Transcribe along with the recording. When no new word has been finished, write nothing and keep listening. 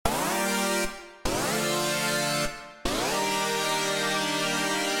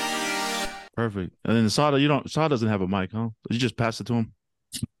Perfect. And then Saw doesn't have a mic, huh? You just pass it to him.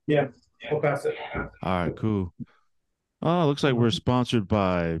 Yeah, we'll pass it. All right, cool. Oh, looks like we're sponsored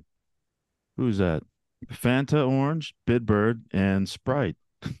by who's that? Fanta Orange, Bidbird, and Sprite.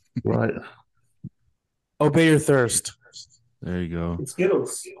 Right. Obey your thirst. There you go.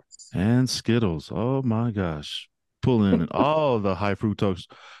 Skittles. And Skittles. Oh my gosh. Pulling in all the high fructose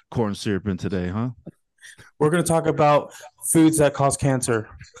corn syrup in today, huh? We're going to talk about foods that cause cancer.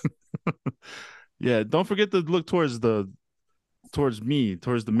 Yeah, don't forget to look towards me,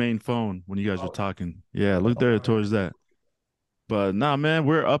 towards the main phone when you guys are talking. Yeah, look there towards that. But nah, man,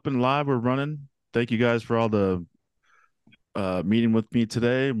 we're up and live. We're running. Thank you guys for all the meeting with me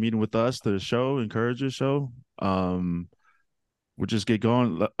today, meeting with us, the show, Encourager show. We'll just get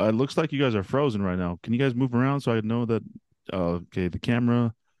going. It looks like you guys are frozen right now. Can you guys move around so I know that? Okay, the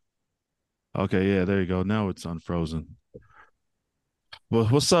camera. Okay, yeah, there you go. Now it's unfrozen. Well,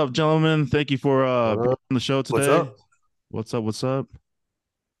 what's up, gentlemen? Thank you for What being up? on the show What's today. up? What's up? What's up?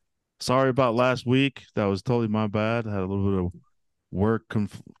 Sorry about last week. That was totally my bad. I had a little bit of work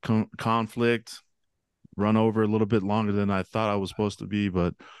conflict, run over a little bit longer than I thought I was supposed to be,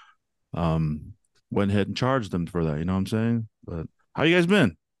 but um, went ahead and charged them for that. You know what I'm saying? But how you guys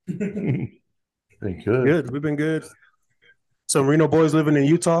been? Been good. Good. We've been good. Some Reno boys living in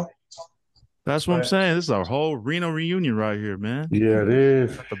Utah. That's what I'm saying. This is our whole Reno reunion right here, man. Yeah, it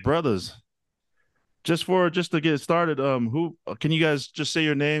is. The brothers. Just to get started, who can you guys just say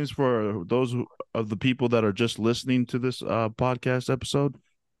your names for those of the people that are just listening to this podcast episode?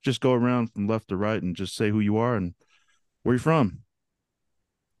 Just go around from left to right and just say who you are and where you're from.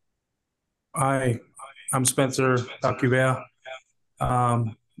 I, I'm Spencer Alcubea.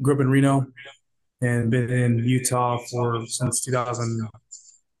 Grew up in Reno and been in Utah for since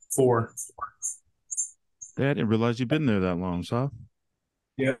 2004. Hey, I didn't realize you've been there that long, so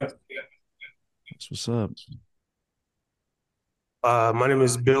Yeah. that's what's up. My name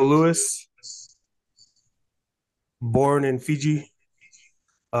is Bill Lewis, born in Fiji.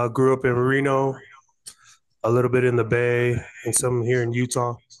 Grew up in Reno, a little bit in the Bay, and some here in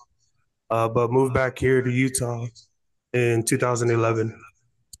Utah. But moved back here to Utah in 2011.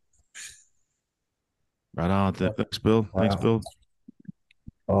 Right on. Thanks, Bill. Thanks, Wow.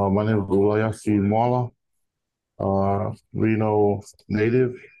 Bill. My name is Ulayasi Mala, Reno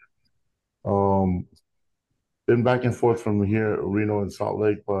native. Um, been back and forth from here, Reno and Salt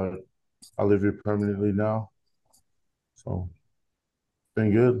Lake, but I live here permanently now. So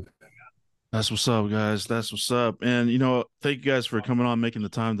been good. That's what's up, guys. That's what's up. And thank you guys for coming on, making the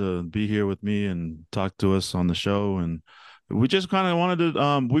time to be here with me and talk to us on the show. And we just kind of wanted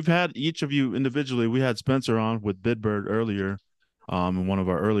to we've had each of you individually. We had Spencer on with Bidbird earlier, in one of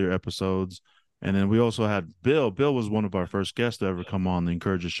our earlier episodes. And then we also had Bill. Bill was one of our first guests to ever come on the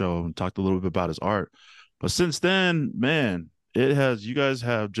Encourager show and talked a little bit about his art. But since then, man, you guys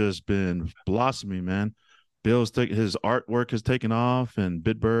have just been blossoming, man. His artwork has taken off, and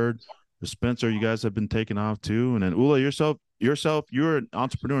Bidbird, Spencer, you guys have been taking off too. And then Ula, yourself, you're an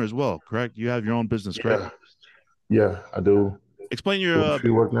entrepreneur as well, correct? You have your own business, correct? Yeah, yeah, I do. Explain your Doing tree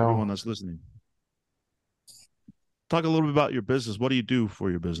work everyone now. that's listening. Talk a little bit about your business. What do you do for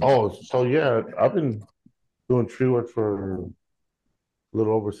your business? Oh, so yeah, I've been doing tree work for a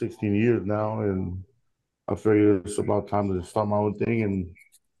little over 16 years now, and I figured it's about time to start my own thing. And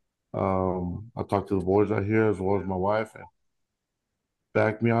I talked to the boys out here as well as my wife, and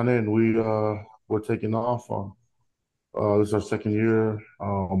backed me on it, and we're taking off. This is our second year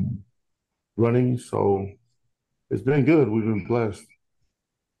running, so it's been good. We've been blessed.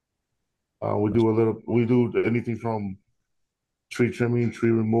 We do anything from tree trimming,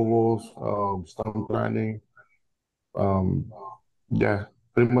 tree removals, stump grinding. Um, yeah,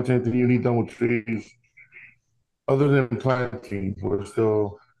 pretty much anything you need done with trees. Other than planting, we're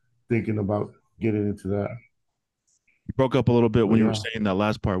still thinking about getting into that. You broke up a little bit But when you were yeah, saying that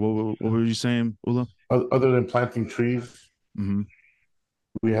last part. What were you saying, Ula? other than planting trees, Mm-hmm.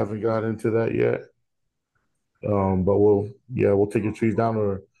 we haven't got into that yet. But we'll take your trees down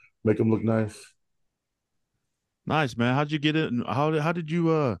or make them look nice. Nice, man. How'd you get it? And how did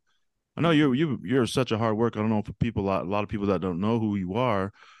you I know you're such a hard worker. I don't know for people a lot of people that don't know who you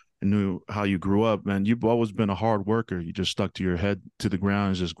are and knew how you grew up, man. You've always been a hard worker. You just stuck to your head to the ground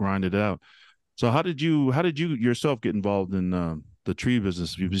and just grinded it out. So how did you yourself get involved in the tree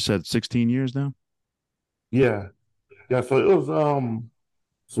business? You said 16 years now? Yeah, yeah. So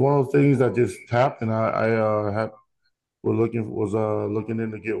it's one of those things that just happened. I had was looking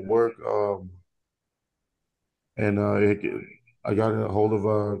in to get work, and I got a hold of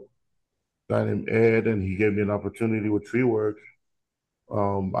a guy named Ed, and he gave me an opportunity with tree work.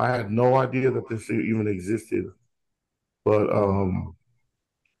 I had no idea that this even existed, but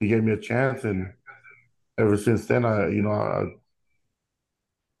he gave me a chance, and ever since then, I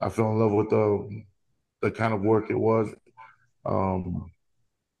fell in love with the kind of work it was, um,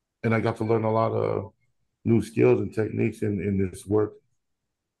 and I got to learn a lot of new skills and techniques in this work.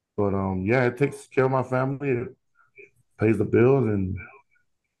 But yeah, it takes care of my family, it pays the bills, and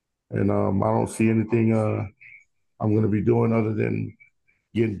I don't see anything I'm going to be doing other than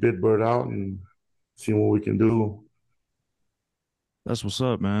getting Bidbird out and seeing what we can do. That's what's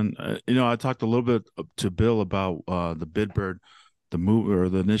up, man. I talked a little bit to Bill about the Bidbird, the move or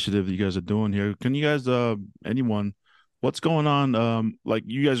the initiative that you guys are doing here. Can you guys, anyone, what's going on? Like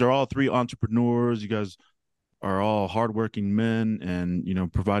you guys are all three entrepreneurs. You guys are all hardworking men,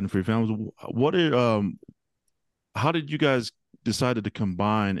 and providing for your families. How did you guys decided to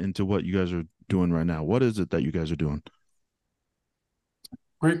combine into what you guys are doing right now? What is it that you guys are doing?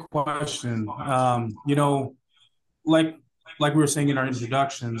 Great question. Like like we were saying in our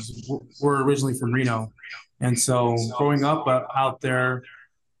introductions, we're originally from Reno, and so growing up out there,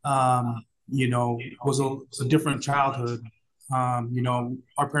 was a different childhood.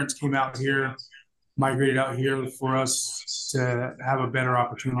 Our parents came out here, migrated out here for us to have a better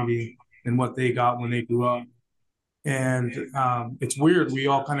opportunity than what they got when they grew up. And it's weird. We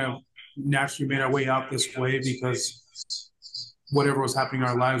all kind of naturally made our way out this way because whatever was happening in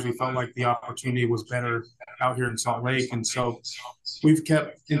our lives, we felt like the opportunity was better out here in Salt Lake. And so we've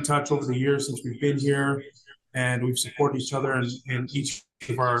kept in touch over the years since we've been here, and we've supported each other in each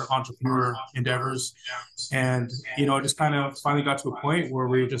of our entrepreneur endeavors. And, it just kind of finally got to a point where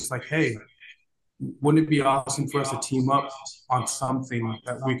we were just like, hey, wouldn't it be awesome for us to team up on something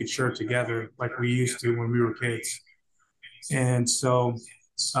that we could share together like we used to when we were kids? And so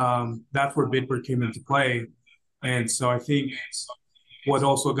that's where Bidbird came into play. And so I think what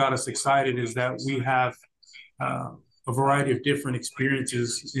also got us excited is that we have a variety of different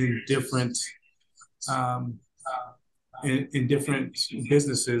experiences um, in different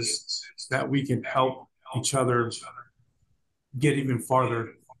businesses that we can help each other get even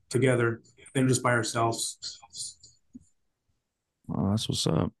farther together than just by ourselves. Oh, that's what's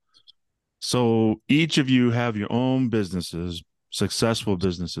up. So each of you have your own businesses, successful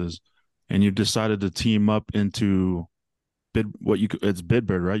businesses, and you've decided to team up into it's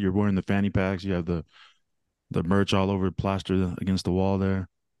Bidbird, right? You're wearing the fanny packs, you have the merch all over plastered against the wall there.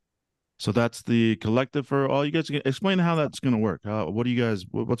 So that's the collective for all you guys. Explain how that's going to work. What do you guys?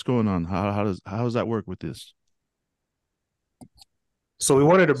 What's going on? How does that work with this? So we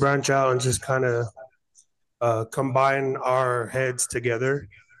wanted to branch out and just kind of combine our heads together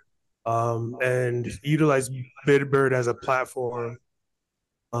and utilize Bidbird as a platform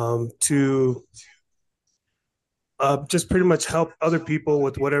to just pretty much help other people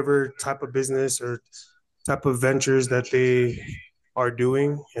with whatever type of business or type of ventures that they are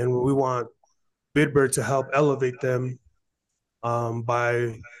doing. And we want Bidbird to help elevate them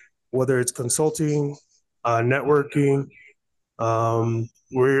by whether it's consulting, networking.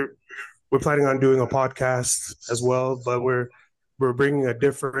 We're planning on doing a podcast as well, but we're bringing a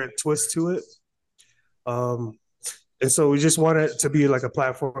different twist to it. And so we just want it to be like a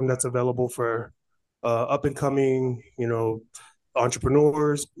platform that's available for up and coming,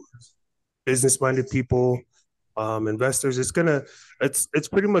 entrepreneurs, business minded people, investors. It's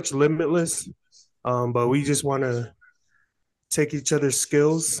pretty much limitless, but we just want to take each other's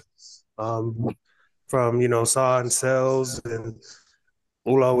skills from Saw and sales and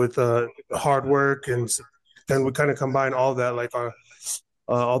Ula with hard work, and then we kind of combine all that, like our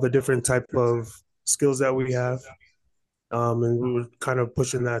all the different type of skills that we have, and we were kind of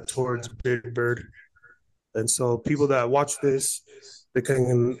pushing that towards Bidbird. And so people that watch this, they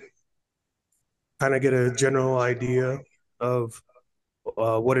can kind of get a general idea of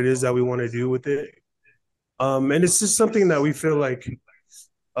what it is that we want to do with it. And it's just something that we feel like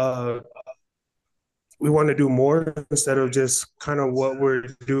uh, we want to do more instead of just kind of what we're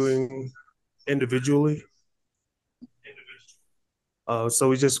doing individually. So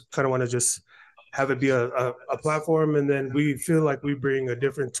we just kind of want to just have it be a platform, and then we feel like we bring a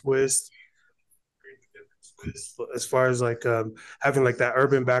different twist as far as like having like that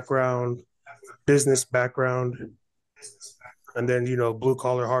urban background, business background, and then blue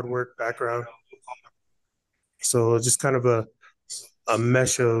collar hard work background. So just kind of a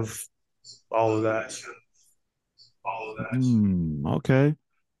mesh of all of that. Okay.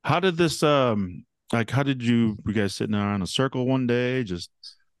 How did this how did you guys sitting around a circle one day just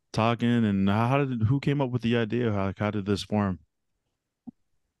talking, and who came up with the idea? How did this form?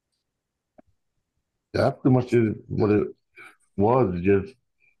 Yeah, pretty much is what it was just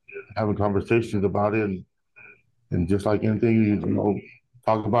having conversations about it, and just like anything,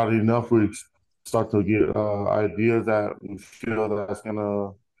 talk about it enough, we start to get ideas that we feel that's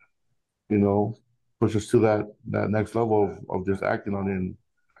gonna, you know, push us to that next level of just acting on it.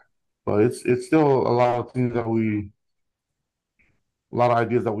 But it's still a lot of things a lot of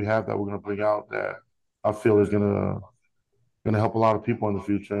ideas that we have that we're gonna bring out that I feel is gonna help a lot of people in the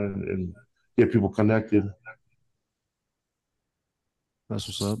future, and get people connected. That's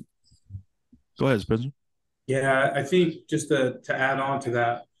what's up. Go ahead, Spencer. Yeah, I think just to add on to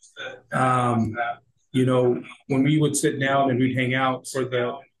that, um, you know, when we would sit down and we'd hang out for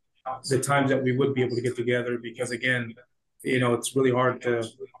the times that we would be able to get together, because again, it's really hard to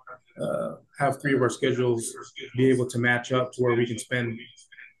have three of our schedules be able to match up to where we can spend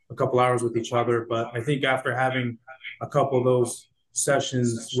a couple hours with each other. But I think after having a couple of those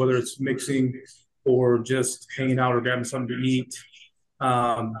sessions, whether it's mixing or just hanging out or grabbing something to eat,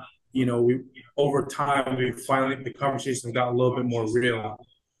 um, we over time we finally the conversation got a little bit more real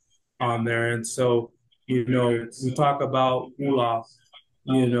on there. And so, we talk about Olaf,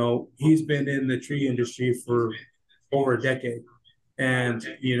 he's been in the tree industry for over a decade. And,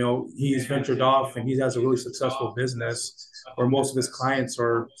 he's ventured off and he has a really successful business where most of his clients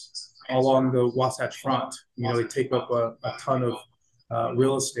are along the Wasatch Front. They take up a ton of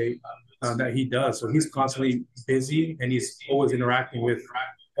real estate that he does. So he's constantly busy and he's always interacting with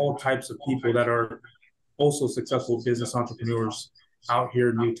all types of people that are also successful business entrepreneurs out here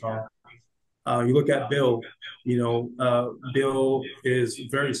in Utah. You look at Bill, Bill is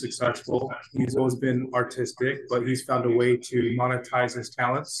very successful. He's always been artistic, but he's found a way to monetize his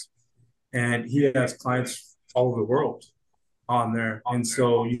talents. And he has clients all over the world on there. And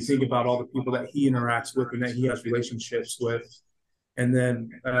so you think about all the people that he interacts with and that he has relationships with. And then,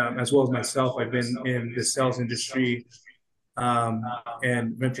 as well as myself, I've been in the sales industry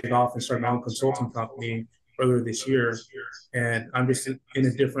and ventured off and started my own consulting company earlier this year. And I'm just in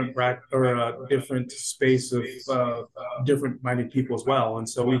a different or a different space of different-minded people as well. And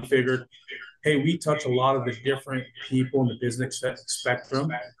so we figured, hey, we touch a lot of the different people in the business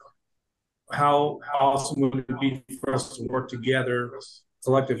spectrum. How awesome would it be for us to work together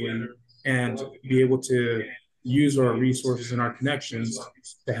collectively and be able to use our resources and our connections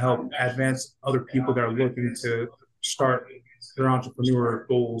to help advance other people that are looking to start their entrepreneur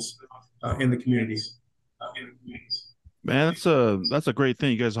goals in the community. Man, that's a great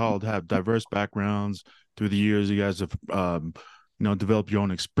thing. You guys all have diverse backgrounds through the years. You guys have developed your own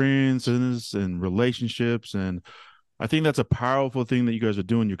experiences and relationships, and I think that's a powerful thing that you guys are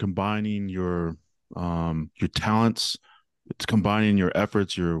doing. You're combining your talents, it's combining your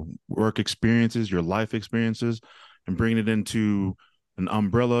efforts, your work experiences, your life experiences, and bringing it into an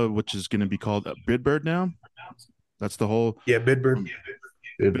umbrella, which is going to be called a Bidbird now. That's the whole Bidbird.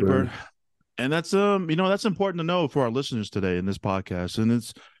 Bidbird. And that's that's important to know for our listeners today in this podcast. And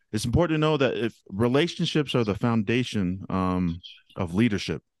it's important to know that if relationships are the foundation of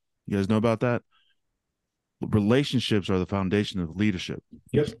leadership. You guys know about that? Relationships are the foundation of leadership.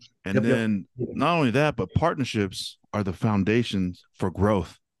 Yep. And then not only that, but partnerships are the foundations for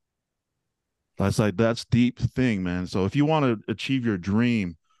growth. That's deep thing, man. So if you want to achieve your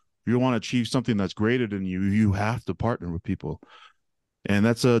dream, if you want to achieve something that's greater than you, you have to partner with people. And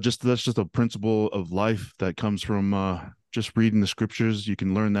that's just a principle of life that comes from just reading the scriptures. You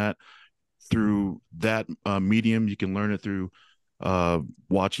can learn that through that medium. You can learn it through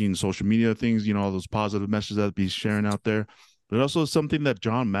watching social media things, all those positive messages that be sharing out there. But also something that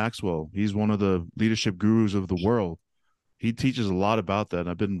John Maxwell, he's one of the leadership gurus of the world. He teaches a lot about that.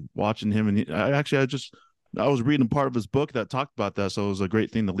 I've been watching him, and I was reading part of his book that talked about that. So it was a great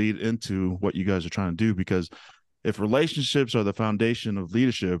thing to lead into what you guys are trying to do, because if relationships are the foundation of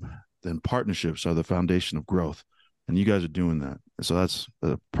leadership, then partnerships are the foundation of growth. And you guys are doing that. So that's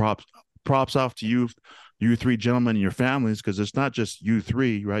props off to you three gentlemen and your families, because it's not just you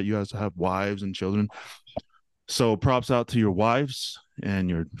three, right? You guys have wives and children. So props out to your wives and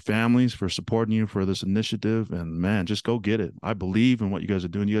your families for supporting you for this initiative. And man, just go get it. I believe in what you guys are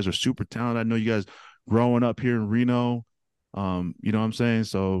doing. You guys are super talented. I know you guys growing up here in Reno. You know what I'm saying?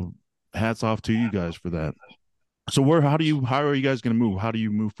 So hats off to you guys for that. So how are you guys going to move? How do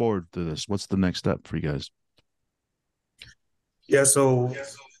you move forward to this? What's the next step for you guys? Yeah. So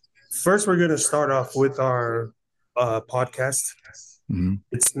first, we're going to start off with our podcast. Mm-hmm.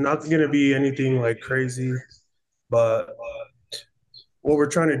 It's not going to be anything like crazy, but what we're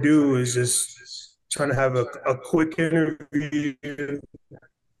trying to do is just trying to have a quick interview,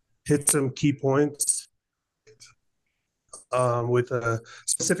 hit some key points with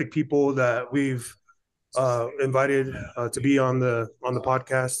specific people that we've invited to be on the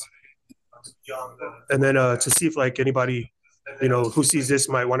podcast, and then to see if like anybody who sees this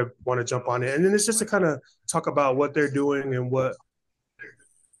might want to jump on it, and then it's just to kind of talk about what they're doing and what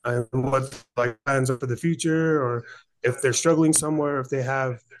like plans are for the future, or if they're struggling somewhere, if they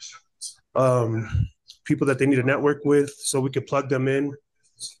have um, people that they need to network with, so we could plug them in.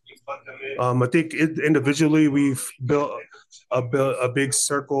 I think individually we've built a big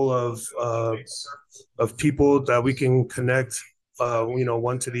circle of people that we can connect,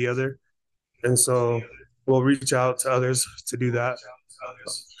 one to the other, and so we'll reach out to others to do that.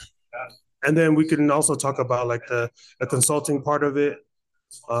 And then we can also talk about like the consulting part of it,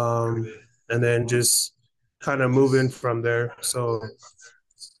 and then just kind of move in from there. So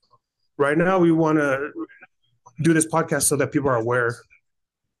right now we want to do this podcast so that people are aware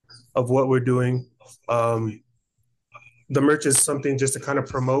of what we're doing. The merch is something just to kind of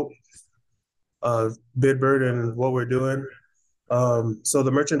promote Bidbird and what we're doing. So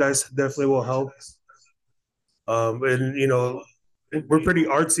the merchandise definitely will help. And we're pretty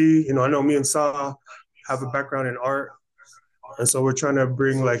artsy. I know me and Sa have a background in art, and so we're trying to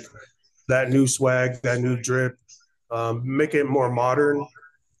bring like that new swag, that new drip, make it more modern,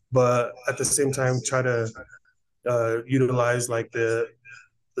 but at the same time try to utilize like the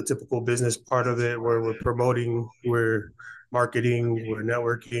typical business part of it, where we're promoting, we're marketing, we're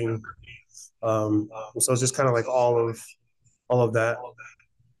networking. So it's just kind of like all of that.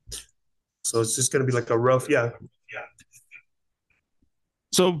 So it's just going to be like a rough, yeah.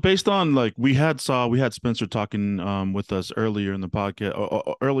 So based on like we had Spencer talking with us earlier in the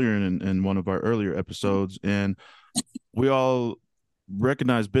podcast, earlier in one of our earlier episodes, and we all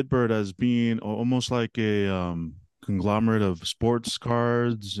recognize Bidbird as being almost like a conglomerate of sports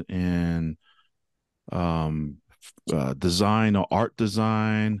cards and design or art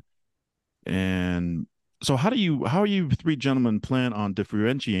design. And so how are you three gentlemen plan on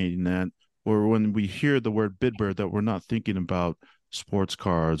differentiating that, or when we hear the word Bidbird, that we're not thinking about sports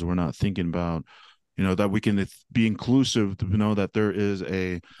cards, we're not thinking about, that we can be inclusive, to know that there is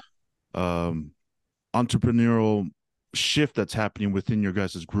a entrepreneurial shift that's happening within your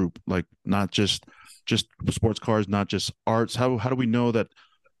guys' group, like not just sports cards, not just arts. How do we know that?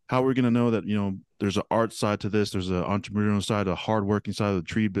 How are we going to know that there's an art side to this, there's an entrepreneurial side, a hardworking side of the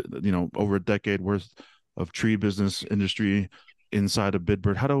tree, over a decade worth of tree business industry inside of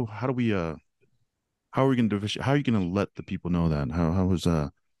Bidbird? How do we how are we going to how are you going to let the people know that? How was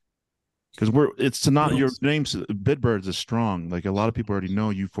because it's to not, your name's Bidbirds is strong. Like a lot of people already know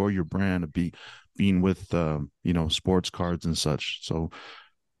you for your brand of being with sports cards and such. So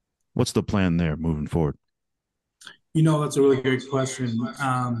what's the plan there moving forward? That's a really great question.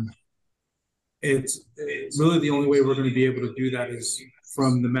 It's really the only way we're going to be able to do that is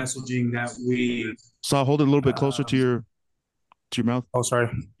from the messaging that we. So hold it a little bit closer to your mouth. Oh,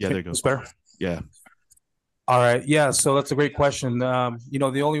 sorry. Yeah, there you go. It's better. Yeah. All right. Yeah. So that's a great question.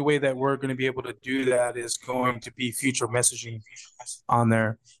 The only way that we're going to be able to do that is going to be future messaging on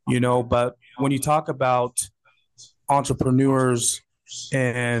there, but when you talk about entrepreneurs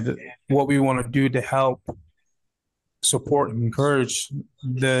and what we want to do to help support and encourage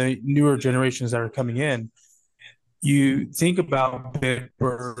the newer generations that are coming in, you think about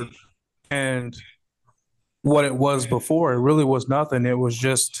Bidbird and what it was before. It really was nothing. It was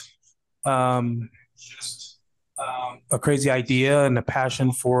just a crazy idea and a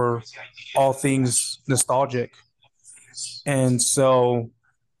passion for all things nostalgic. And so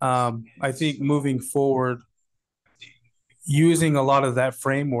I think moving forward, using a lot of that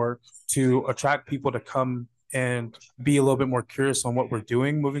framework to attract people to come and be a little bit more curious on what we're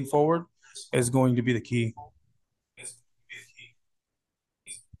doing moving forward is going to be the key.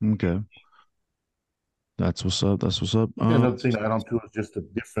 Okay. That's what's up. Another thing to add on to is just the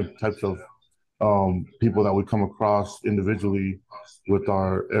different types of people that we come across individually with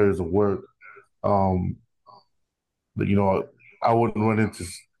our areas of work. But, I wouldn't run into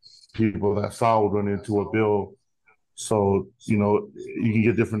people that Saul would run into, a Bill. So, you can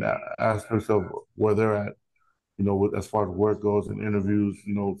get different aspects of where they're at, as far as work goes and interviews,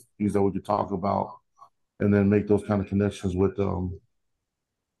 things that we could talk about, and then make those kind of connections with, those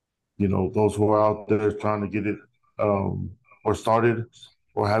who are out there trying to get it or started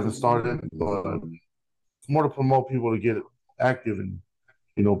or hasn't started. But it's more to promote people to get active and,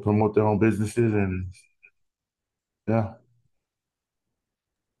 promote their own businesses. And yeah.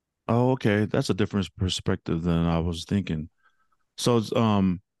 Oh, okay. That's a different perspective than I was thinking. So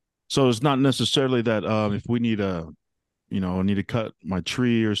it's not necessarily that if we need I need to cut my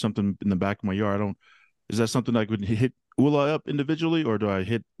tree or something in the back of my yard. Is that something I could hit Ula up individually, or do I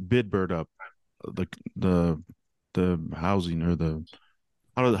hit Bidbird up the the the housing or the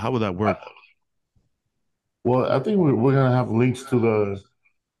how would that work? Well, I think we're gonna have links to the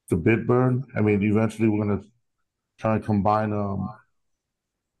Bidbird. I mean, eventually we're gonna try and combine our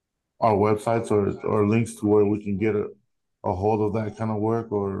websites or links to where we can get a hold of that kind of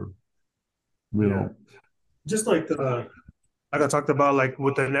work, or you Yeah. know, Just like I talked about, like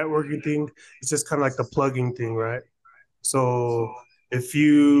with the networking thing, it's just kind of like the plugging thing, right? So if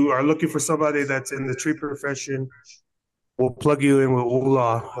you are looking for somebody that's in the tree profession, we'll plug you in with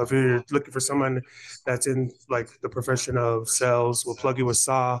Ula. If you're looking for someone that's in like the profession of sales, we'll plug you with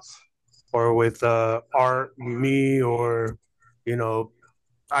Sa, or with art, me, or you know,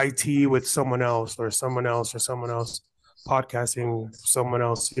 IT with someone else, or someone else, or someone else, podcasting, someone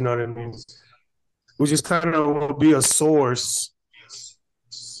else. You know what I mean? We just kind of will be a source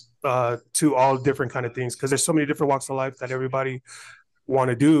to all different kind of things because there's so many different walks of life that everybody want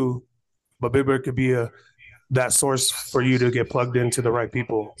to do, but Bidbird could be a that source for you to get plugged into the right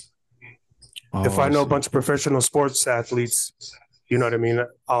people. If Oh, I I know a see. bunch of professional sports athletes, you know what I mean,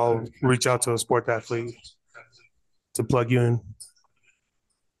 I'll reach out to a sport athlete to plug you in.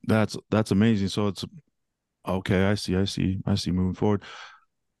 That's amazing. So it's okay. I see. Moving forward,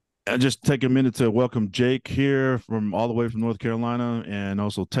 I just take a minute to welcome Jake here from all the way from North Carolina, and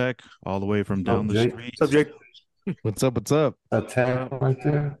also Tech all the way from down of the Jake, street. What's up, Jake? What's up? What's up? a tag right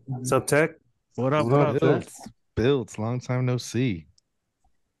there. What's up, Tech? What up? What What up, up? Tech? Builds. Long time no see.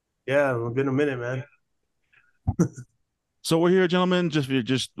 Yeah, it's been a minute, man. So we're here, gentlemen. Just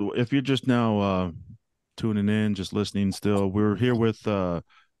if you're just now tuning in, just listening still, we're here with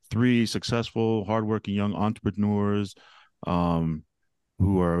three successful, hardworking young entrepreneurs um,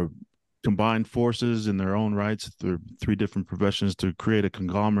 who are combined forces in their own rights through three different professions to create a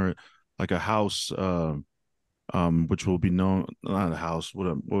conglomerate, like a house, which will be known not a house.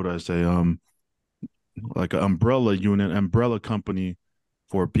 What would I say? Like an umbrella unit, umbrella company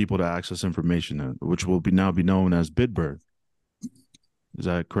for people to access information, which will be now be known as Bidbird. Is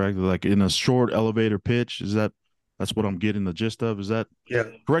that correct? Like in a short elevator pitch, that's what I'm getting the gist of? Is that Yeah,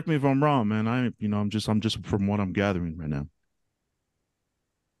 correct me if I'm wrong, man? I'm just from what I'm gathering right now.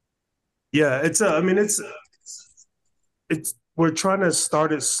 yeah. I mean, it's we're trying to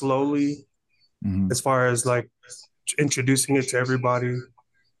start it slowly Mm-hmm. as far as like introducing it to everybody.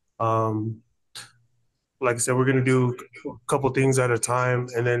 Um, like I said, we're gonna do a couple things at a time,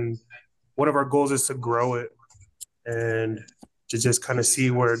 and then one of our goals is to grow it and to just kind of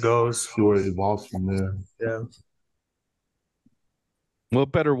see where it goes. See where it evolves from there. Yeah.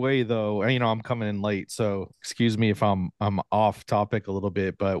 What better way though? I'm coming in late, so excuse me if I'm off topic a little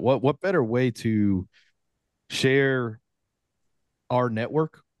bit, but what better way to share our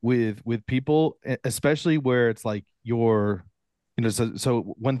network with people, especially where it's like so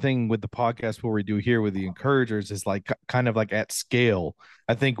one thing with the podcast what we do here with the encouragers is like kind of like at scale.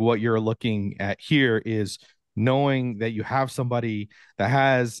 I think what you're looking at here is knowing that you have somebody that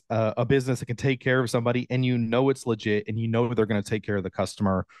has a business that can take care of somebody, and it's legit, and they're going to take care of the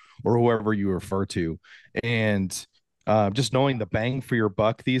customer or whoever you refer to. And just knowing the bang for your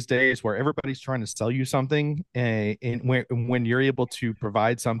buck these days, where everybody's trying to sell you something, and when you're able to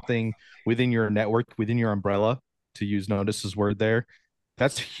provide something within your network, within your umbrella, to use Notice's word there,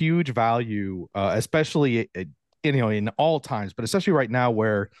 that's huge value, especially in all times, but especially right now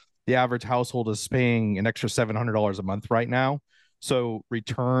where the average household is paying an extra $700 a month right now. So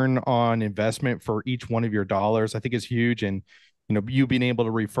return on investment for each one of your dollars, I think, is huge. And you being able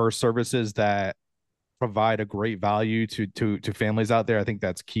to refer services that provide a great value to families out there, I think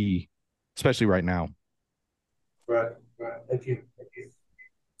that's key, especially right now. Right. Right. Thank you. Thank you.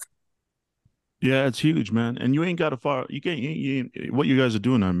 Yeah, it's huge, man. And you ain't got to far. You can't. What you guys are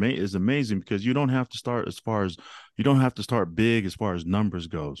doing is amazing because you don't have to start you don't have to start big as far as numbers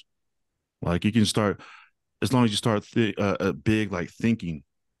goes. Like you can start as long as you start big, like thinking,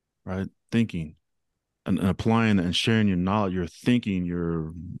 right? Thinking and applying and sharing your knowledge, your thinking,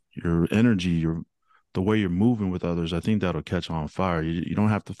 your energy, the way you're moving with others. I think that'll catch on fire. You don't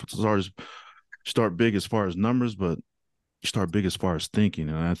have to start big as far as numbers, but you start big as far as thinking,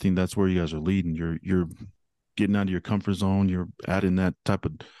 and I think that's where you guys are leading. You're getting out of your comfort zone. You're adding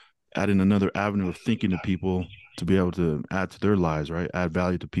another avenue of thinking to people to be able to add to their lives, right? Add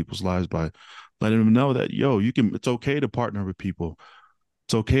value to people's lives by letting them know that it's okay to partner with people.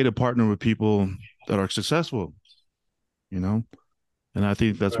 It's okay to partner with people that are successful, you know. And I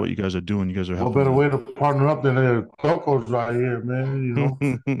think that's what you guys are doing. You guys are What helping better to. way to partner up than the Cocos right here, man?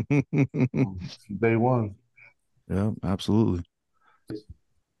 Day one. Yeah, absolutely.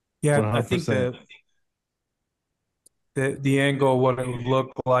 Yeah, I think 100%. the end goal, what it would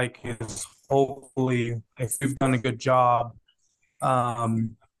look like is hopefully, if we've done a good job,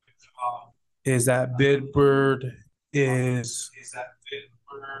 um, is that Bidbird is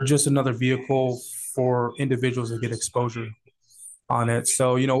just another vehicle for individuals to get exposure on it.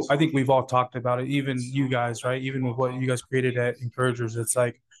 So, I think we've all talked about it, even you guys, right? Even with what you guys created at Encouragers, it's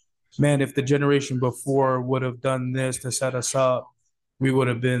like, man, if the generation before would have done this to set us up, we would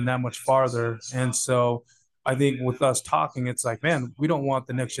have been that much farther. And so I think with us talking, it's like, man, we don't want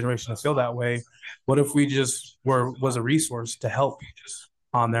the next generation to feel that way. What if we just was a resource to help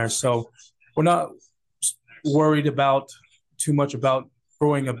on there? So we're not worried about too much about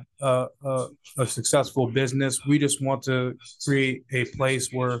growing a successful business. We just want to create a place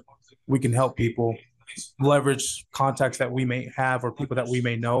where we can help people leverage contacts that we may have or people that we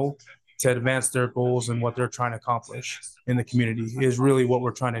may know to advance their goals and what they're trying to accomplish in the community is really what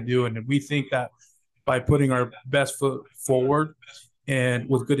we're trying to do. And we think that by putting our best foot forward and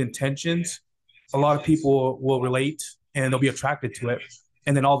with good intentions, a lot of people will relate and they'll be attracted to it.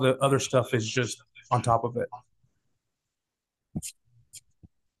 And then all the other stuff is just on top of it.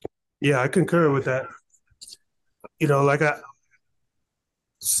 Yeah, I concur with that. Like I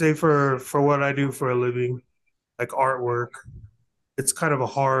say for what I do for a living, like artwork, it's kind of a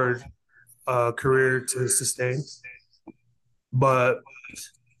hard career to sustain. But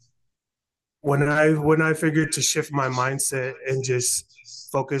when I figured to shift my mindset and just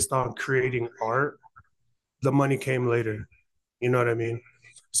focused on creating art, the money came later. You know what I mean?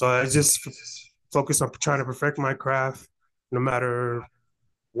 So I just focused on trying to perfect my craft, no matter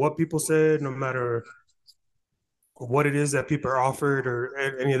what people said, no matter what it is that people are offered or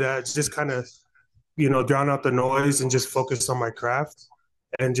any of that. Just kind of, drown out the noise and just focus on my craft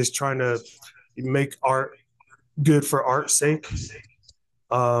and just trying to make art good for art's sake.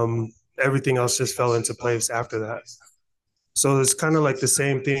 Everything else just fell into place after that. So it's kind of like the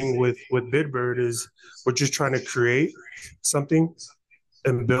same thing with Bidbird is we're just trying to create something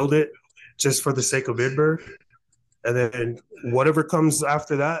and build it just for the sake of Bidbird. And then whatever comes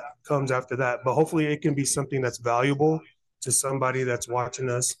after that comes after that. But hopefully it can be something that's valuable to somebody that's watching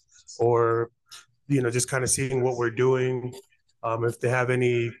us or, just kind of seeing what we're doing. If they have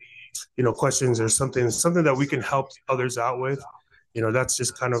any, questions or something that we can help others out with, that's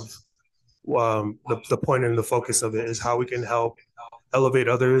just kind of the point and the focus of it is how we can help elevate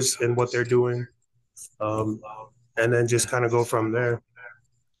others in what they're doing. And then just kind of go from there.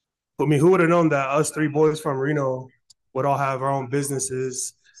 I mean, who would have known that us three boys from Reno would all have our own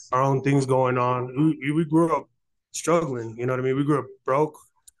businesses, our own things going on? We grew up struggling, you know what I mean? We grew up broke,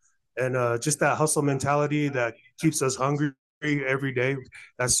 and just that hustle mentality that keeps us hungry every day.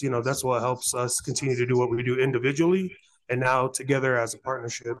 That's what helps us continue to do what we do individually and now together as a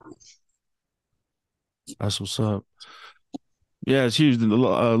partnership. That's what's up. Yeah, it's huge. A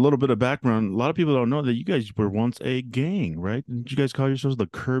little bit of background. A lot of people don't know that you guys were once a gang, right? Didn't you guys call yourselves the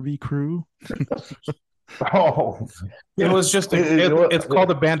Kirby Crew? Oh, It was just it's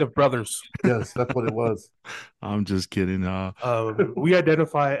called a band of brothers. yes, that's what it was. I'm just kidding. We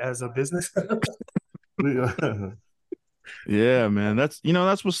identify as a business. Yeah, man. That's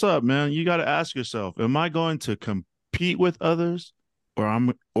what's up, man. You got to ask yourself, am I going to compete with others or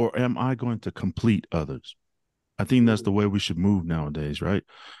am I going to complete others? I think that's the way we should move nowadays, right?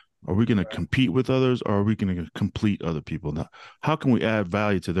 Are we going to compete with others or are we going to complete other people? Now, how can we add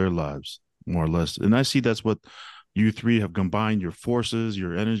value to their lives, more or less? And I see that's what you three have combined your forces,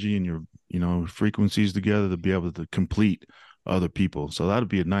 your energy, and your frequencies together to be able to complete other people. So that'd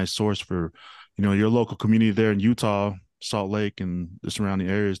be a nice source for, your local community there in Utah, Salt Lake, and the surrounding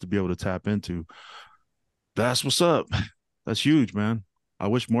areas to be able to tap into. That's what's up. That's huge, man. I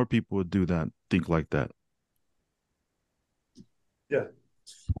wish more people would do that, think like that.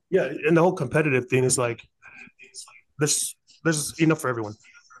 Yeah, and the whole competitive thing is like there's enough for everyone.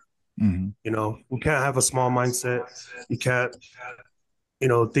 Mm-hmm. We can't have a small mindset. You can't,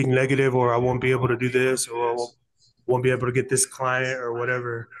 think negative or I won't be able to do this or I won't be able to get this client or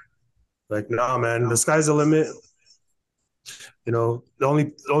whatever. Like, nah, man, the sky's the limit. The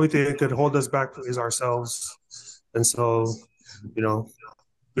only thing that could hold us back is ourselves. And so, we're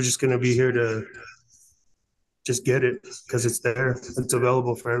just gonna be here to just get it because it's there. It's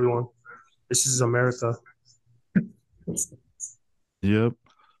available for everyone. This is America. Yep.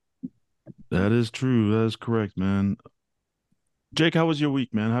 That is true. That is correct, man. Jake, how was your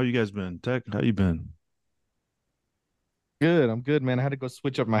week, man? How you guys been? Tech, how you been? Good. I'm good, man. I had to go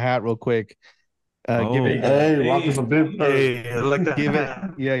switch up my hat real quick. Oh, Given Hey, rocking some big. Hey, I like that.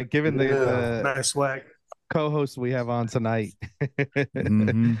 given Yeah. the Nice swag. co-host we have on tonight.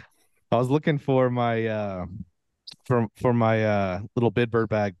 mm-hmm. I was looking for for my little Bidbird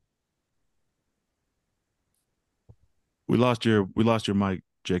bag. We lost your mic,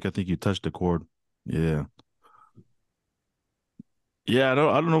 Jake. I think you touched the cord. Yeah. Yeah, I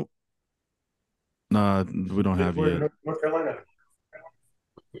don't know. Nah, we don't have We're you in yet. North Carolina.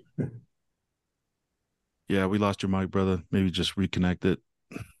 Yeah, we lost your mic, brother. Maybe just reconnect it.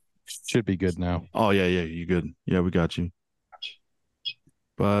 Should be good now. Oh yeah, yeah, you good. Yeah, we got you.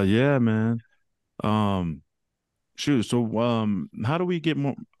 But yeah, man. Um, shoot. So how do we get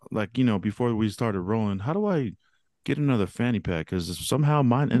more like, before we started rolling, how do I get another fanny pack? Because somehow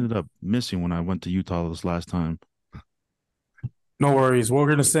mine ended up missing when I went to Utah this last time. No worries. We're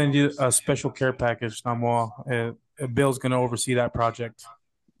gonna send you a special care package, Samuel. Bill's gonna oversee that project,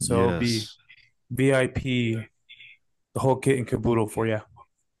 so it'll be Yes. VIP, the whole kit and caboodle for you.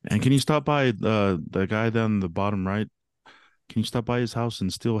 And can you stop by the guy down the bottom right? Can you stop by his house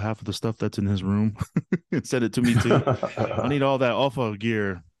and steal half of the stuff that's in his room and send it to me too? I need all that alpha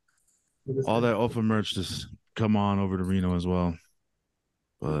gear, all that alpha merch. Just come on over to Reno as well.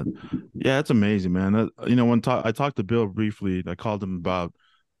 But yeah, it's amazing, man. I talked to Bill briefly, I called him about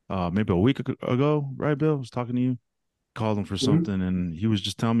maybe a week ago, right, Bill? I was talking to you, called him for Mhm. something, and he was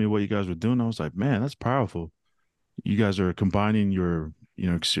just telling me what you guys were doing. I was like, man, that's powerful. You guys are combining your,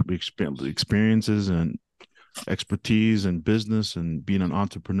 experiences and expertise and business and being an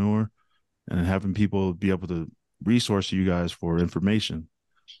entrepreneur and having people be able to resource you guys for information.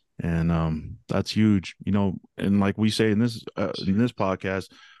 And that's huge, and like we say in this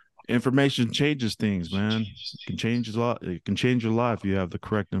podcast, information changes things, man. It can change a lot. It can change your life if you have the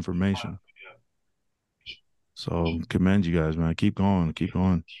correct information. So commend you guys, man. Keep going, keep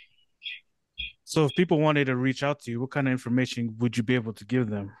going. So if people wanted to reach out to you, what kind of information would you be able to give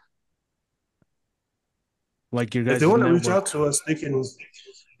them? Like your If they guys' want to reach network. out to us, they can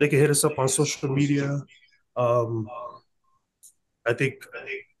hit us up on social media. Um, I think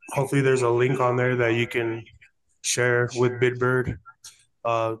hopefully there's a link on there that you can share with Bidbird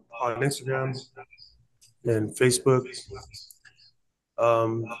on Instagram and Facebook.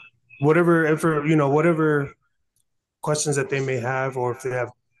 Um, whatever questions that they may have, or if they have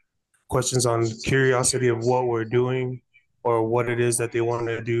questions on curiosity of what we're doing or what it is that they want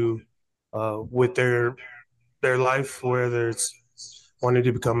to do with their life, whether it's wanting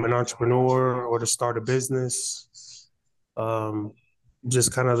to become an entrepreneur or to start a business. Um,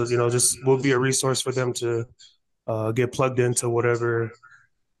 just kind of, just will be a resource for them to get plugged into whatever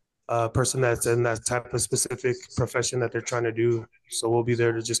person that's in that type of specific profession that they're trying to do. So we'll be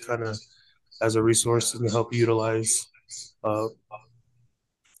there to just kind of as a resource and help utilize uh,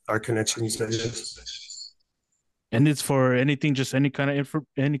 our connections, I guess. And it's for anything, just any kind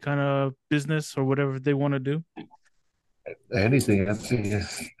of business or whatever they want to do. Anything, I think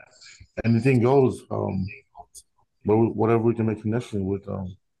anything goes. But whatever we can make connection with.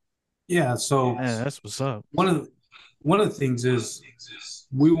 Yeah. So Yeah, that's what's up. one of the, one of the things is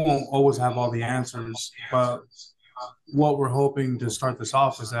we won't always have all the answers, but what we're hoping to start this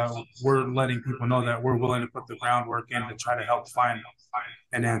off is that we're letting people know that we're willing to put the groundwork in to try to help find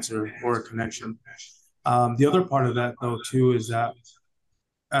an answer or a connection. The other part of that, though, too, is that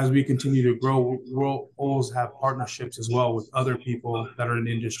as we continue to grow, we'll always have partnerships as well with other people that are in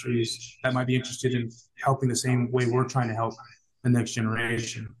industries that might be interested in helping the same way we're trying to help the next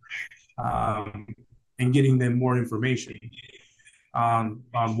generation, um, and getting them more information on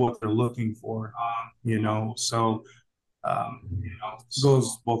what they're looking for. So it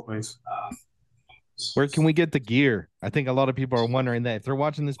goes both ways. Where can we get the gear? I think a lot of people are wondering that. If they're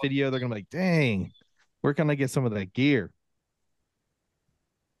watching this video, they're gonna be like, "Dang, where can I get some of that gear?"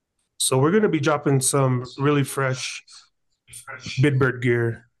 So we're going to be dropping some really fresh Bidbird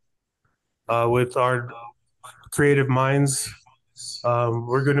gear with our creative minds.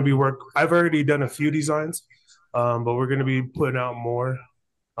 We're going to be I've already done a few designs, but we're going to be putting out more.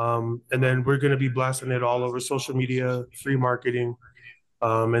 And then we're going to be blasting it all over social media, free marketing.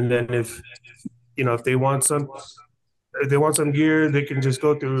 And then if they want some gear, they can just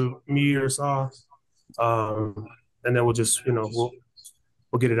go through me or Saw. And then we'll just, we'll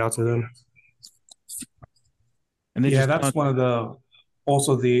get it out to them. And they Yeah, just that's one of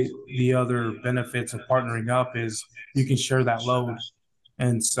the other benefits of partnering up is you can share that load.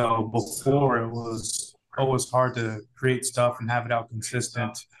 And so before it was always hard to create stuff and have it out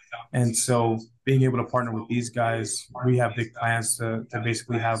consistent. And so being able to partner with these guys, we have big plans to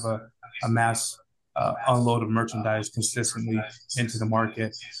basically have a mass unload of merchandise consistently into the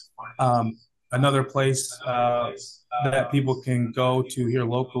market. Another place that people can go to here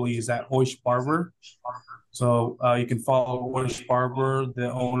locally is at Oish Barber. So you can follow Oish Barber,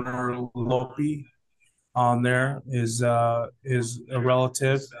 the owner Lopi, on there is a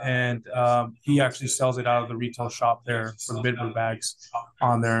relative, and he actually sells it out of the retail shop there for the Bidbird bags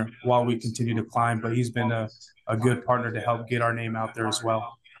on there while we continue to climb. But he's been a good partner to help get our name out there as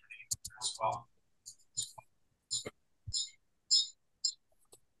well.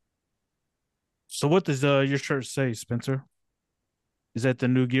 So what does your shirt say, Spencer? Is that the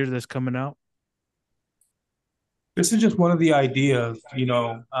new gear that's coming out? This is just one of the ideas, you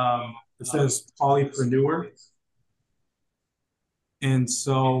know. It says polypreneur, and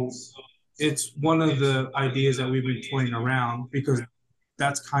so it's one of the ideas that we've been toying around because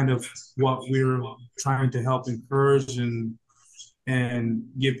that's kind of what we're trying to help encourage and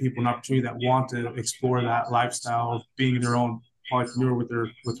give people an opportunity that want to explore that lifestyle of being their own entrepreneur with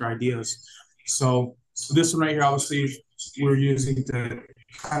their ideas. So this one right here, obviously, we're using to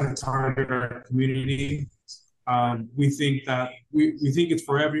kind of target our community. We think that we think it's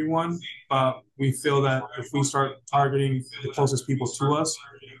for everyone, but we feel that if we start targeting the closest people to us,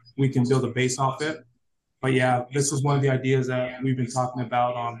 we can build a base off it. But yeah, this is one of the ideas that we've been talking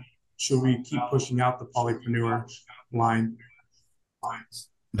about on should we keep pushing out the polypreneur line.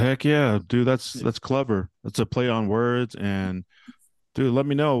 Heck yeah, dude, that's clever. That's a play on words. And dude, let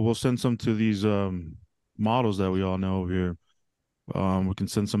me know. We'll send some to these models that we all know here. We can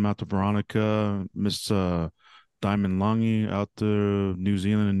send some out to Veronica, Miss Diamond Lungy out to New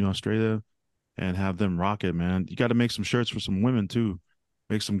Zealand and New Australia, and have them rock it, man. You got to make some shirts for some women too.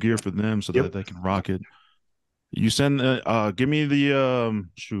 Make some gear for them so that Yep. they can rock it. You send give me the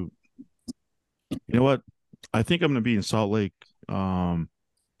shoot. You know what? I think I'm gonna be in Salt Lake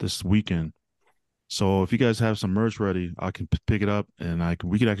this weekend. So if you guys have some merch ready, I can pick it up and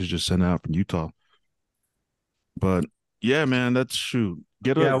we could actually just send it out from Utah. But yeah, man, that's shoot.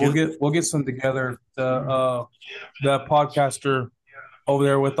 Yeah, we'll get some together. The podcaster over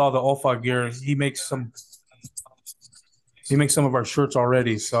there with all the OFA gear, he makes some of our shirts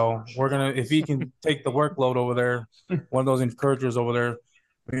already. So we're gonna if he can take the workload over there, one of those encouragers over there,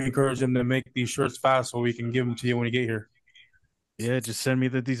 we encourage him to make these shirts fast so we can give them to you when you get here. Yeah, just send me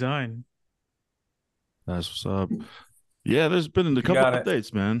the design. That's what's up. Yeah, there's been a You couple got it.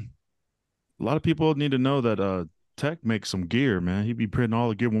 updates, man. A lot of people need to know that Tech makes some gear, man. He be printing all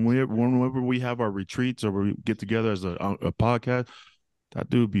the gear whenever we have our retreats or we get together as a podcast. That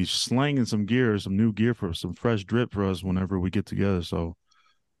dude be slanging some gear, some new gear for some fresh drip for us whenever we get together. So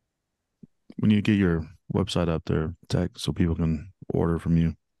we need to get your website up there, Tech, so people can order from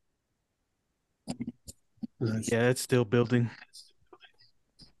you. Yeah, it's still building.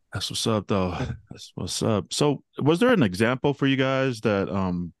 That's what's up, though. That's what's up. So, was there an example for you guys that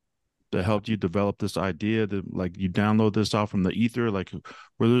helped you develop this idea that like you download this off from the ether? Like,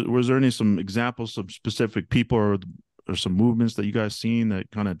 was there any some examples of specific people or some movements that you guys seen that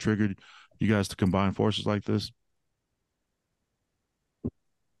kind of triggered you guys to combine forces like this?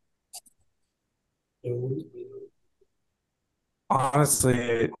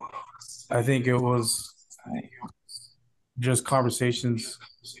 Honestly, I think it was just conversations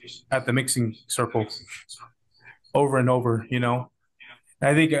at the mixing circle over and over, you know.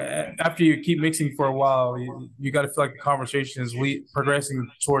 I think after you keep mixing for a while, you got to feel like the conversation is progressing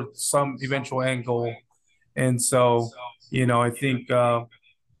towards some eventual end goal. And so, you know, I think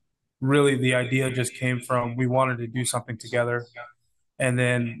really the idea just came from we wanted to do something together. And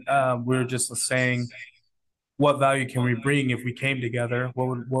then we were just saying, what value can we bring if we came together?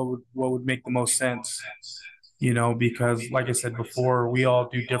 What would make the most sense? You know, because like I said before, we all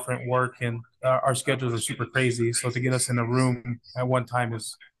do different work and our schedules are super crazy. So to get us in a room at one time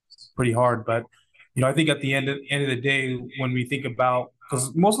is pretty hard. But you know, I think at the end of the day, when we think about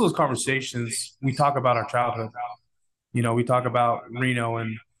because most of those conversations we talk about our childhood. You know, we talk about Reno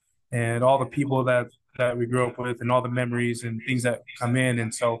and all the people that we grew up with and all the memories and things that come in.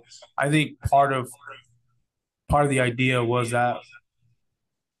 And so I think part of the idea was that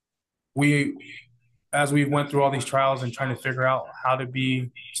we as we went through all these trials and trying to figure out how to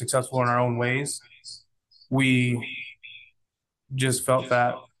be successful in our own ways, we just felt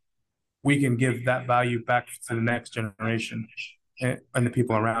that we can give that value back to the next generation and the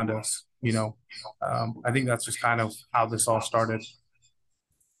people around us. You know, I think that's just kind of how this all started.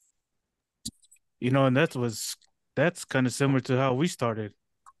 You know, and that's kind of similar to how we started.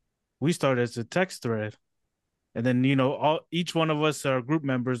 We started as a text thread. And then, you know, each one of us, our group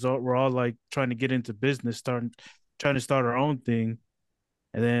members, we're all like trying to get into business, trying to start our own thing.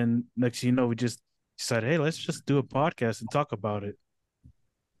 And then next thing you know, we just decided, hey, let's just do a podcast and talk about it.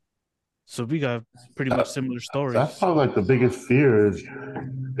 So we got pretty much similar That's stories. probably like the biggest fear is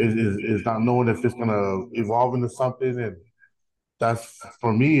not knowing if it's gonna evolve into something, and that's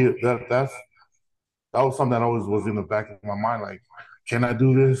for me. That's that was something that always was in the back of my mind. Like, can I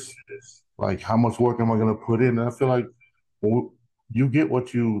do this? Like, how much work am I gonna put in? And I feel like you get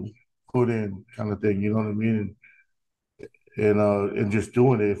what you put in, kind of thing. You know what I mean? And just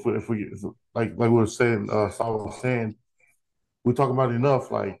doing it. If like we were saying, Saul was saying, we talk about it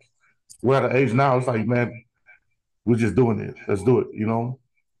enough. Like, we're at an age now. It's like, man, we're just doing it. Let's do it. You know,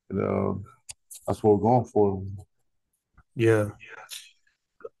 and that's what we're going for. Yeah.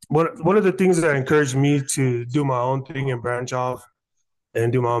 One of the things that encouraged me to do my own thing and branch off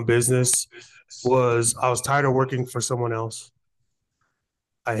and do my own business was I was tired of working for someone else.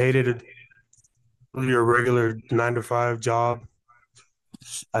 I hated your regular 9 to 5 job.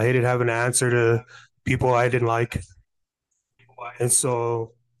 I hated having to answer to people I didn't like. And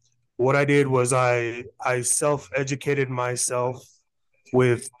so what I did was I self-educated myself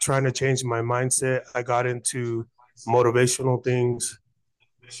with trying to change my mindset. I got into motivational things,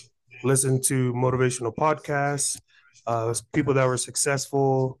 listened to motivational podcasts, people that were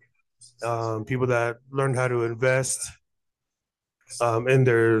successful, people that learned how to invest in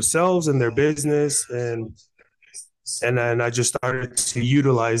themselves and their business, and then I just started to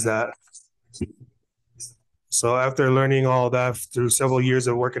utilize that. So after learning all that through several years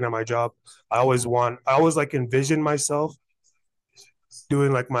of working at my job, I always like envision myself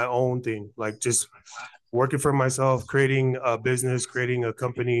doing like my own thing, like just working for myself, creating a business, creating a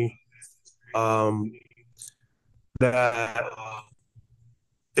company um, that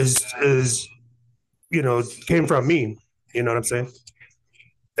is came from me. You know what I'm saying?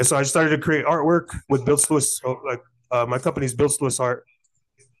 And so I started to create artwork with Bill Lewis. So like my company's Bill Lewis Art,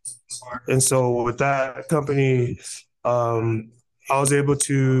 and so with that company, I was able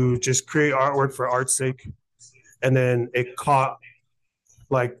to just create artwork for art's sake, and then it caught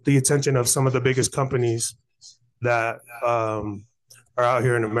like the attention of some of the biggest companies that are out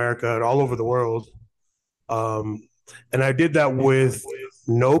here in America and all over the world. Um, and I did that with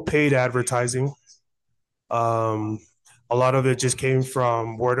no paid advertising. Um, a lot of it just came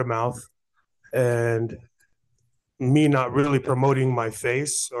from word of mouth and me not really promoting my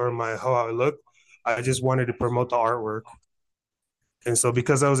face or my how I look. I just wanted to promote the artwork. And so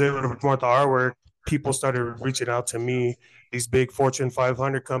because I was able to promote the artwork, people started reaching out to me, these big Fortune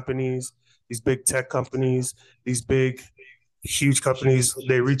 500 companies, these big tech companies, these big, huge companies,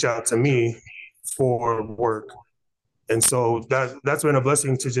 they reach out to me for work. And so that's been a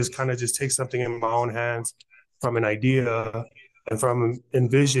blessing to just kind of just take something in my own hands from an idea and from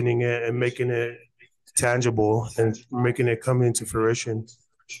envisioning it and making it tangible and making it come into fruition.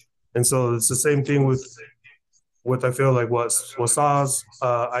 And so it's the same thing with I feel like what's Wasa's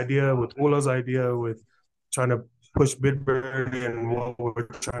idea, with Ula's idea, with trying to push Bidbird and what we're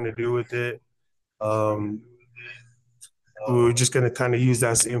trying to do with it. Um, we're just going to kind of use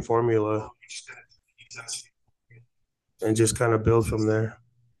that same formula and just kind of build from there.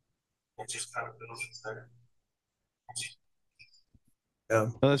 Yeah.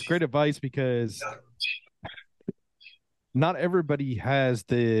 Well, that's great advice because not everybody has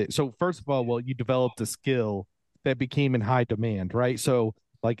the. So first of all, well, you developed a skill that became in high demand, right? So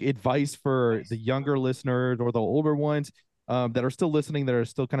like advice for the younger listeners or the older ones that are still listening, that are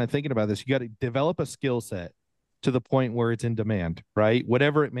still kind of thinking about this. You got to develop a skill set to the point where it's in demand, right?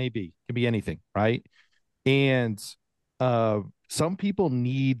 Whatever it may be, it can be anything, right? And some people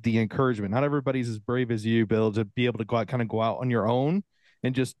need the encouragement. Not everybody's as brave as you, Bill, to be able to go out, kind of go out on your own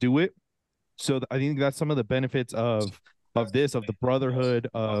and just do it. So I think that's some of the benefits of this, of the brotherhood,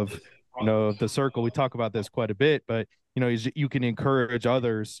 of the circle. We talk about this quite a bit, but you can encourage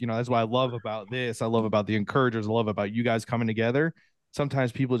others. That's what I love about this. I love about the encouragers. I love about you guys coming together.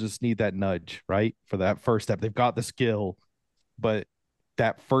 Sometimes people just need that nudge, right? For that first step. They've got the skill, but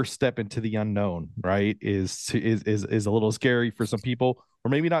that first step into the unknown, right, is a little scary for some people,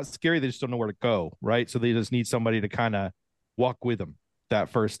 or maybe not scary. They just don't know where to go, right? So they just need somebody to kind of walk with them that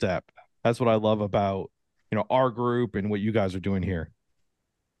first step. That's what I love about our group and what you guys are doing here.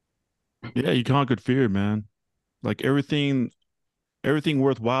 Yeah, you conquered fear, man. Like everything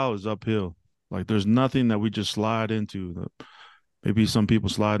worthwhile is uphill. Like there's nothing that we just slide into. Maybe some people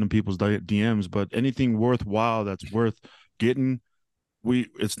slide in people's DMs, but anything worthwhile that's worth getting, we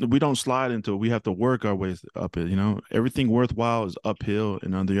don't slide into it. We have to work our way up it. Everything worthwhile is uphill,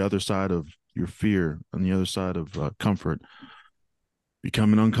 and on the other side of your fear, on the other side of comfort,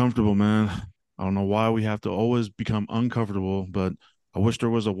 becoming uncomfortable, man. I don't know why we have to always become uncomfortable, but I wish there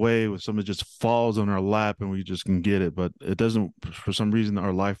was a way where somebody just falls on our lap and we just can get it. But it doesn't. For some reason,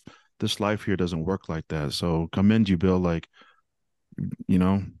 this life here doesn't work like that. So commend you, Bill. Like, you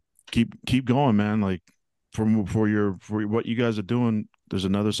know, keep going, man. Like, for what you guys are doing, there's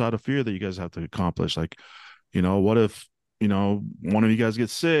another side of fear that you guys have to accomplish. Like, what if, one of you guys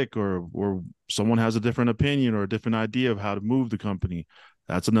gets sick, or someone has a different opinion or a different idea of how to move the company.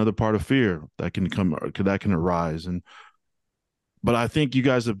 That's another part of fear that can arise. But I think you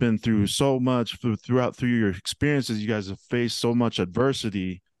guys have been through so much through your experiences. You guys have faced so much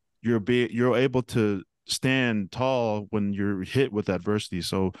adversity. You're able to stand tall when you're hit with adversity.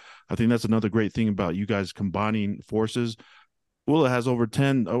 So I think that's another great thing about you guys combining forces. Willa has over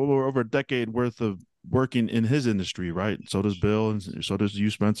a decade worth of working in his industry, right? So does Bill, and so does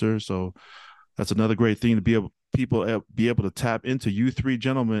you, Spencer. So that's another great thing to be able to tap into, you three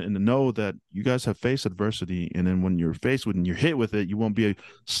gentlemen, and to know that you guys have faced adversity, and then when you're hit with it, you won't be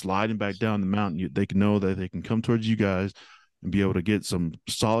sliding back down the mountain. They can know that they can come towards you guys and be able to get some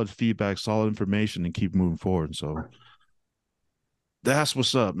solid feedback, solid information, and keep moving forward. So that's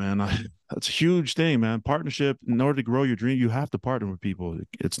what's up, man. That's a huge thing, man. Partnership, in order to grow your dream, you have to partner with people.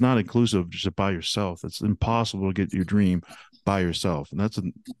 It's not inclusive just by yourself. It's impossible to get your dream by yourself. And that's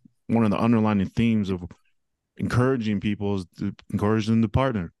one of the underlying themes of encouraging people, is to encourage them to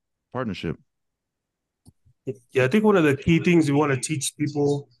partnership. Yeah, I think one of the key things we want to teach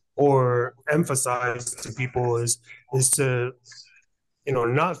people or emphasize to people is to,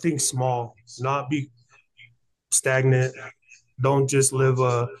 not think small, not be stagnant. Don't just live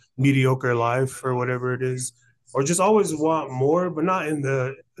a mediocre life or whatever it is, or just always want more, but not in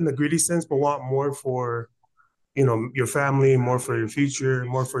the greedy sense, but want more for, your family, more for your future,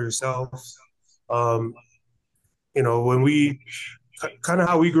 more for yourself. Um, when we kind of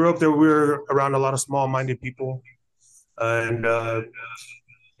how we grew up, there we were around a lot of small-minded people, and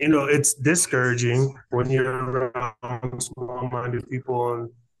it's discouraging when you're around small-minded people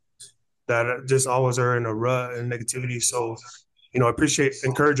and that just always are in a rut and negativity. So, I appreciate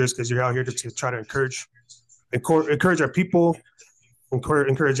encouragers because you're out here to try to encourage our people,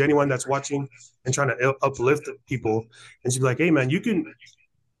 encourage anyone that's watching and trying to uplift people, and she's like, hey man, you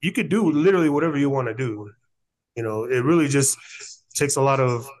could do literally whatever you want to do. It really just takes a lot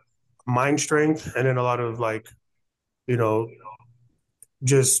of mind strength, and then a lot of like, you know,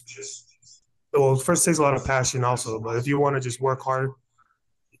 just well, first it takes a lot of passion also. But if you want to just work hard,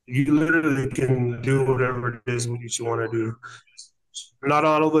 you literally can do whatever it is what you want to do. Not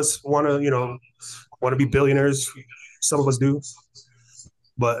all of us want to be billionaires. Some of us do.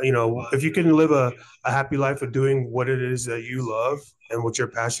 But if you can live a happy life of doing what it is that you love and what you're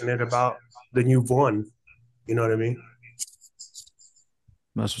passionate about, then you've won. You know what I mean?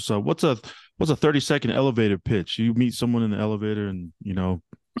 That's what's up. What's a 30-second elevator pitch? You meet someone in the elevator, and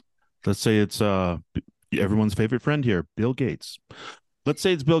let's say it's everyone's favorite friend here, Bill Gates. Let's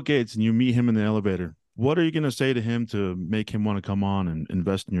say it's Bill Gates, and you meet him in the elevator. What are you going to say to him to make him want to come on and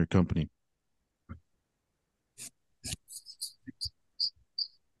invest in your company?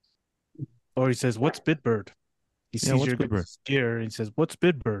 Or he says, "What's Bidbird?" He sees what's you're Bidbird? scared, and he says, "What's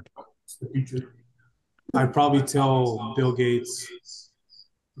Bidbird?" I'd probably tell Bill Gates.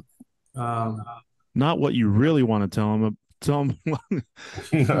 Um, Not what you really want to tell him. Tell him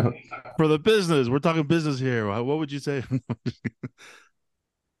for the business. We're talking business here. What would you say?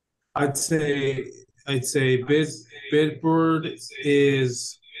 I'd say Bidbird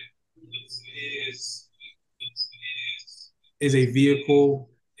is a vehicle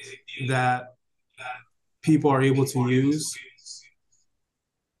that people are able to use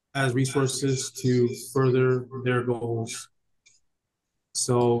as resources to further their goals.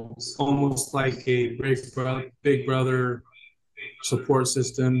 So almost like a big brother support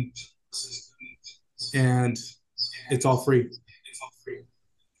system, and it's all free.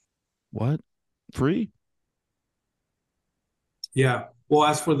 What? Free? Yeah. Well,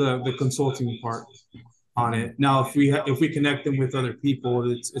 as for the consulting part on it, now if we connect them with other people,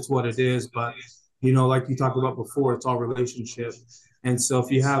 it's what it is. But like you talked about before, it's all relationship. And so if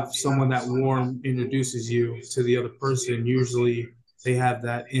you have someone that warm introduces you to the other person, usually they have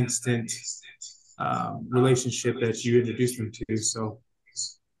that instant relationship that you introduce them to. So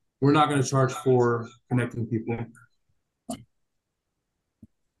we're not going to charge for connecting people.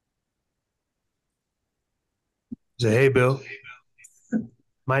 Say, hey, Bill.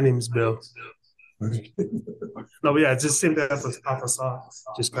 My name is Bill. No, but yeah, it's just same thing off a song.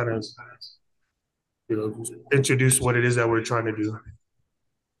 Just kind of, introduce what it is that we're trying to do.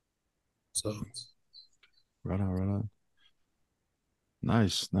 So, Right on, right on.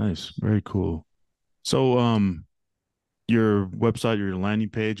 Nice, nice, very cool. So, your website, your landing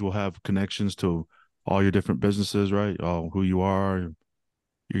page will have connections to all your different businesses, right? All who you are.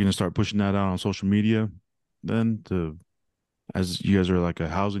 You're gonna start pushing that out on social media, then, as you guys are like a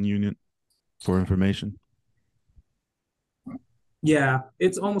housing unit for information. Yeah,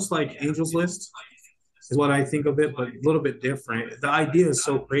 it's almost like Angel's List is what I think of it, but a little bit different. The idea is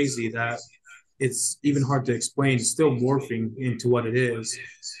so crazy that it's even hard to explain. It's still morphing into what it is.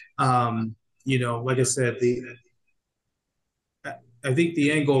 Um, like I said, the I think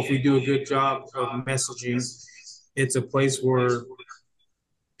the end goal, if we do a good job of messaging, it's a place where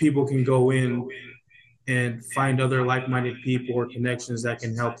people can go in and find other like-minded people or connections that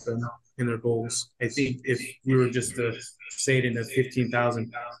can help them in their goals. I think if we were just to say it in a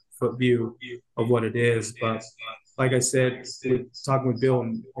 15,000 foot view of what it is, but like I said, talking with Bill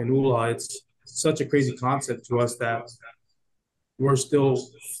and Ula, it's such a crazy concept to us that we're still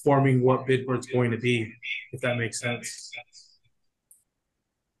forming what Bidbird's going to be, if that makes sense.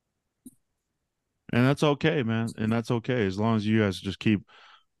 And that's okay, man. And that's okay as long as you guys just keep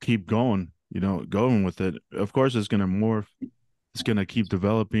going, going with it. Of course, it's gonna morph. It's gonna keep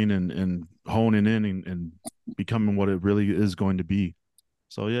developing and honing in and becoming what it really is going to be.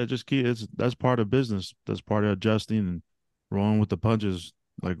 So yeah, just keep. It's that's part of business. That's part of adjusting and rolling with the punches,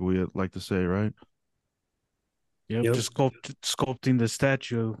 like we like to say, right? Yep, Yep. just sculpting the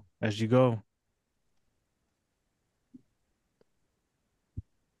statue as you go.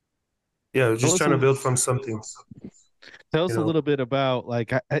 Yeah, Tell just us trying to a, build from something, tell you us a know. little bit about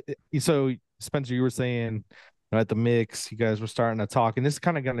like so Spencer, you were saying at the mix, you guys were starting to talk, and this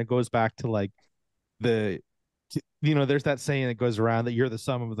kind of goes back to like the there's that saying that goes around that you're the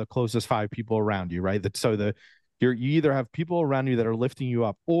sum of the closest five people around you, right? That so the you either have people around you that are lifting you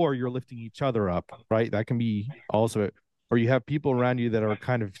up or you're lifting each other up, right? That can be also it. Or you have people around you that are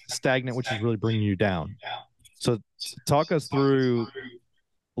kind of stagnant, which is really bringing you down. So talk us through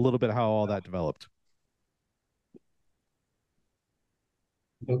a little bit how all that developed.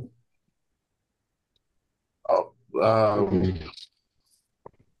 Oh,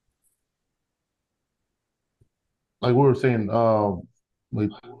 like we were saying, like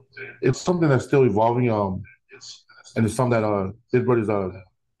it's something that's still evolving. And it's something that Bidbird is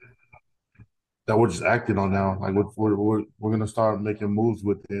that we're just acting on now. Like we're gonna start making moves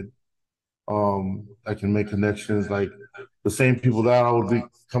with it. I can make connections. Like the same people that I would be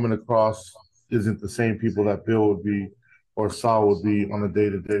coming across isn't the same people that Bill would be or Sal would be on a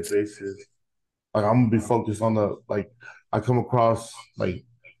day-to-day basis. Like I'm gonna be focused on the like I come across like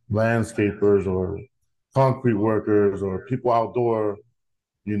landscapers or concrete workers or people outdoor,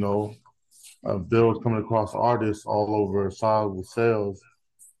 you know. Bill's coming across artists all over, Sal with sales.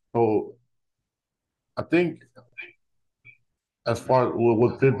 So I think as far as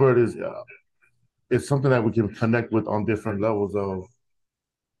what Bidbird is, it's something that we can connect with on different levels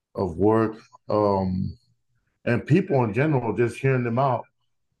of work, um, and people in general. Just hearing them out,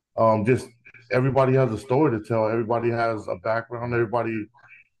 just everybody has a story to tell. Everybody has a background. Everybody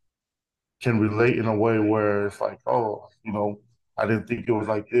can relate in a way where it's like, oh, I didn't think it was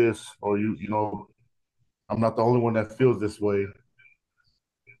like this, or I'm not the only one that feels this way.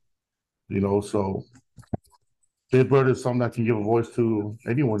 So Bidbird is something that can give a voice to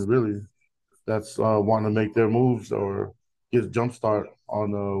anyone really that's wanting to make their moves or get a jump start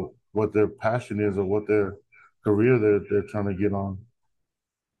on what their passion is or what their career they're trying to get on.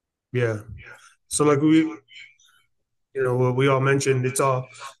 Yeah. So like what we all mentioned, it's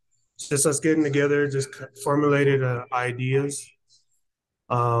just us getting together, just formulated ideas.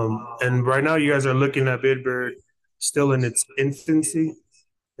 And right now you guys are looking at Bidbird still in its infancy.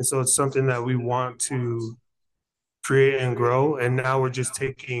 And so it's something that we want to create and grow. And now we're just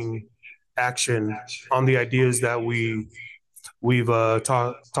taking action on the ideas that we've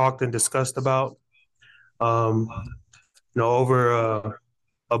talked and discussed about. Over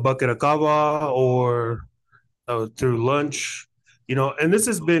a bucket of kava or through lunch, and this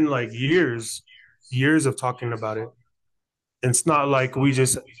has been like years of talking about it. It's not like we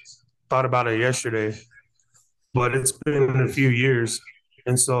just thought about it yesterday, but it's been a few years.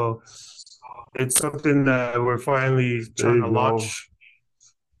 And so it's something that we're finally There trying you to go. launch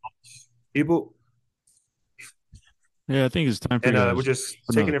people, Yeah, I think it's time for and you we're guys just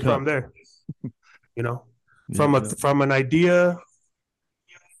for another taking it cup. from there, you know, Yeah, from an idea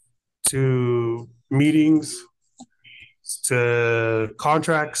to meetings to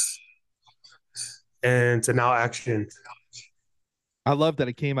contracts and to now action. I love that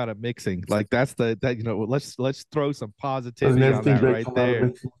it came out of mixing. Like that's that let's throw some Doesn't positivity on everything that great right come out of there.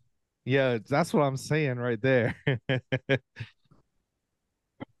 mixing? Yeah, that's what I'm saying right there.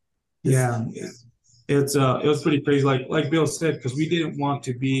 Yeah, it was pretty crazy. Like Bill said, because we didn't want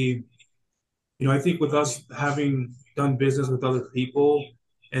to be, I think with us having done business with other people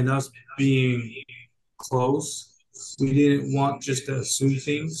and us being close, we didn't want just to assume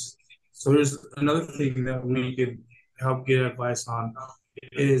things. So there's another thing that we could help get advice on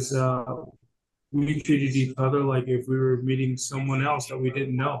is we treated each other like if we were meeting someone else that we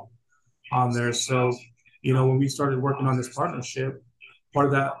didn't know on there. So, when we started working on this partnership, part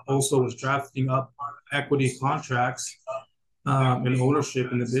of that also was drafting up equity contracts and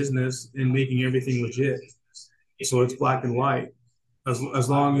ownership in the business and making everything legit. So it's black and white, as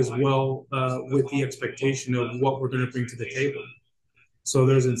long as well with the expectation of what we're going to bring to the table. So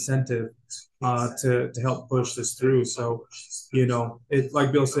there's incentive to help push this through. So, it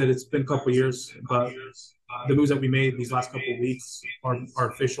like Bill said, it's been a couple of years, but the moves that we made these last couple of weeks are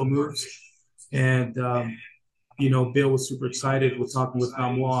official moves. And Bill was super excited with talking with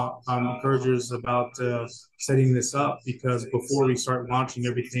Namoa encouragers about setting this up because before we start launching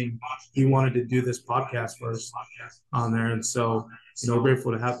everything, he wanted to do this podcast first on there. And so,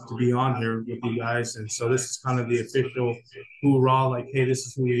 grateful to have to be on here with you guys. And so this is kind of the official hoorah, like, hey, this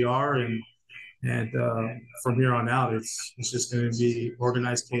is who we are. And from here on out, it's just going to be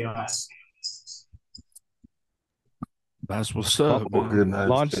organized chaos. That's what's up, man. Organized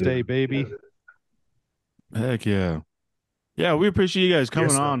Launch chaos. day, baby. Heck yeah. Yeah, we appreciate you guys coming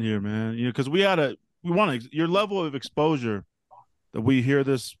Yes, sir. on here, man. Because we want your level of exposure that we hear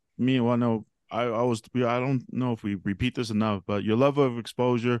this. I know I don't know if we repeat this enough, but your level of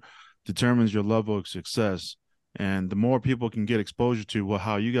exposure determines your level of success. And the more people can get exposure to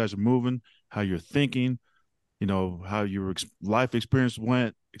how you guys are moving, how you're thinking, how your life experience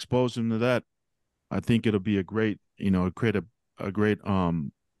went, expose them to that. I think it'll be a great, create a great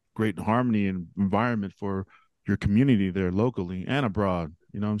harmony and environment for your community there locally and abroad.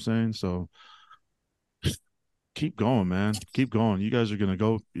 You know what I'm saying? So keep going, man. Keep going. You guys are gonna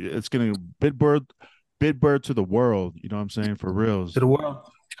go. It's gonna Bidbird to the world. You know what I'm saying? For reals. To the world.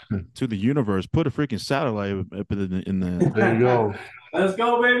 To the universe. Put a freaking satellite up in the There you go. Let's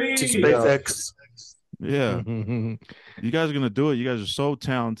go, baby. To SpaceX. yeah. You guys are gonna do it. You guys are so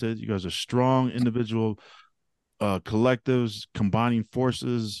talented. You guys are strong individual collectives, combining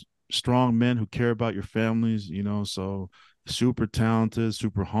forces, strong men who care about your families, so super talented,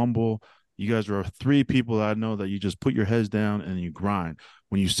 super humble. You guys are three people that I know that you just put your heads down and you grind.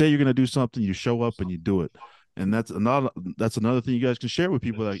 When you say you're going to do something, you show up and you do it. And that's another thing you guys can share with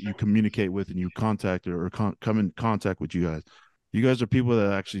people that you communicate with and you contact or come in contact with you guys. You guys are people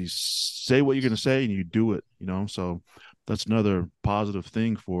that actually say what you're going to say and you do it, so that's another positive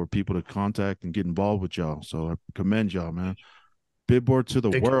thing for people to contact and get involved with y'all. So I commend y'all, man. Bidboard to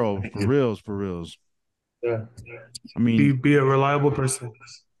the world, for reals, for reals. Yeah. I mean, Be a reliable person.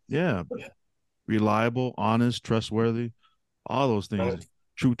 yeah, reliable, honest, trustworthy, all those things.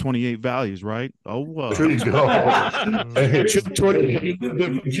 True 28 values, right? Oh, There you go. Hey, Troop 20.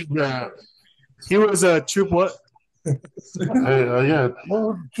 He was a troop what? yeah,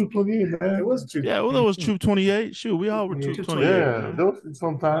 well, 228, man. It was troop. yeah. Well, that was Troop 28. Shoot, we all were Troop 28. Yeah, there was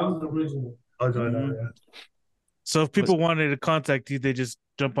sometimes. So if people wanted to contact you, they just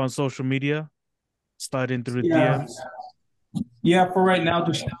jump on social media, slide in through the Yeah. DMs. Yeah, for right now,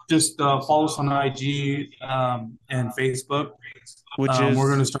 just follow us on IG and Facebook. Which is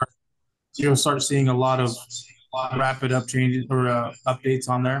we're gonna start. You'll start seeing a lot of rapid up changes or updates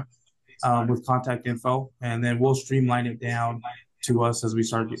on there with contact info, and then we'll streamline it down to us as we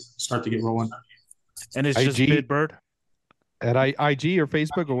start to get rolling. and it's just IG? Bidbird. At IG or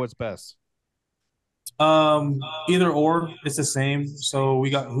Facebook or what's best? Either or, it's the same. So we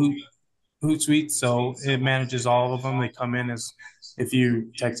got Hootsuite, so it manages all of them. They come in as if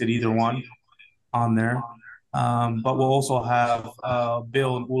you texted either one on there. But we'll also have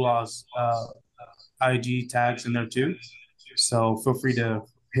Bill and Ulah's IG tags in there too. So feel free to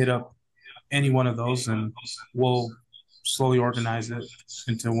hit up any one of those, and we'll slowly organize it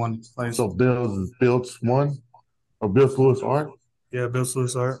into one place. So Bill's one, or Bill Lewis Art, Yeah, Bill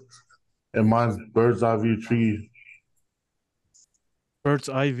Lewis Art. and mine's Bird's Eye View Tree. Bird's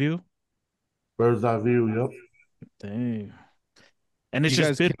eye view. Bird's Eye View, yep. Dang. And it's You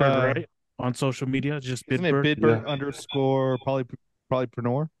just guys Bidbird, can, right? On social media, just Isn't it Bidbird. Bidbird Yeah. underscore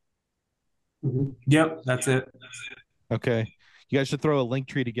polypreneur? Yep, that's it. Okay. You guys should throw a link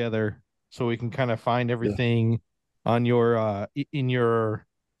tree together so we can kind of find everything on your in your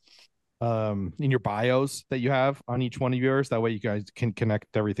bios that you have on each one of yours. That way you guys can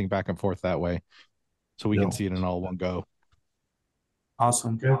connect everything back and forth that way. So we can see it in all one go.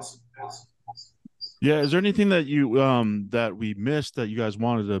 Awesome. Yeah, is there anything that you that we missed that you guys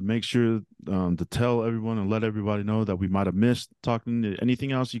wanted to make sure to tell everyone and let everybody know that we might have missed talking?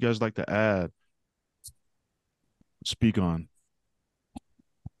 Anything else you guys like to add? Speak on.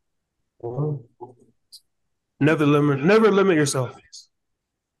 Never limit yourself.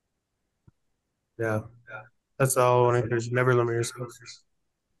 Yeah. That's all I want to encourage you. Never limit yourself.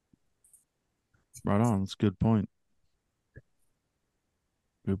 Right on. That's a good point.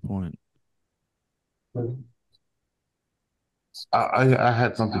 Good point. I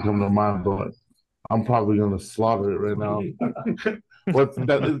had something come to mind, but I'm probably gonna slaughter it right now. But it's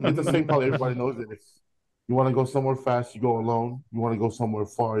the same. Probably everybody knows it. It's, you want to go somewhere fast, you go alone. You want to go somewhere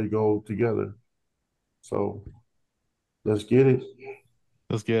far, you go together. So let's get it.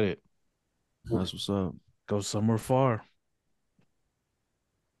 Let's get it. That's what's up, Go somewhere far.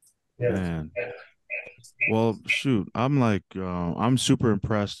 man. Well, shoot, I'm super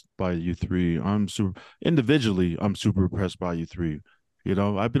impressed by you three. I'm super impressed by you three. You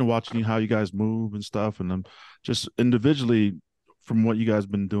know, I've been watching how you guys move and stuff, and I'm just individually from what you guys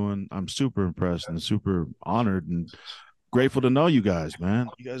been doing, I'm super impressed and super honored and grateful to know you guys, man.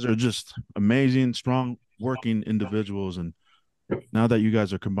 You guys are just amazing, strong working individuals, and now that you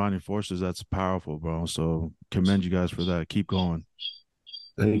guys are combining forces, that's powerful, bro. So commend you guys for that. Keep going.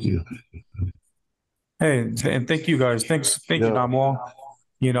 Thank you. Hey, and thank you guys. Thank you, Yeah, Namal.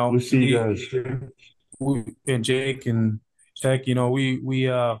 You know, we'll see you guys. and Jake and Tech. These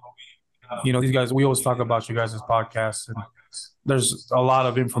guys. We always talk about you guys' podcasts, and there's a lot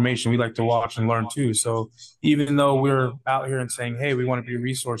of information we like to watch and learn too. So even though we're out here and saying, hey, we want to be a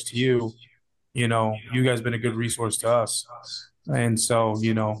resource to you, you guys been a good resource to us. And so,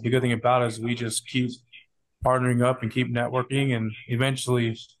 the good thing about it is we just keep partnering up and keep networking, and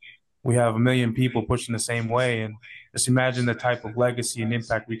eventually we have a million people pushing the same way. And just imagine the type of legacy and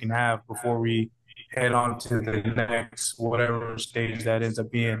impact we can have before we head on to the next whatever stage that ends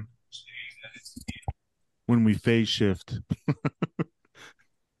up being. When we phase shift.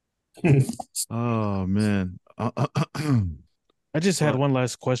 Oh man. I just had one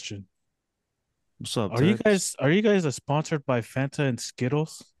last question. What's up, Are you Tex? guys sponsored by Fanta and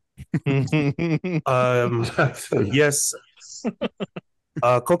Skittles? Yes.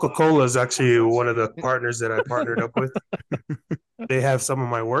 Coca-Cola is actually one of the partners that I partnered up with. They have some of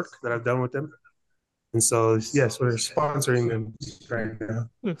my work that I've done with them. And so, yes, we're sponsoring them right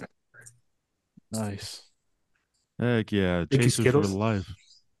now. Nice. Heck yeah. Thank you, Chasers for Skittles. life.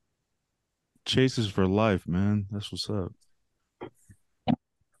 Chasers for life, man. That's what's up.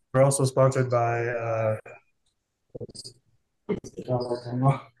 We're also sponsored by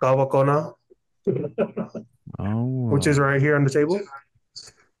Cavacona, which is Oh, right here on the table.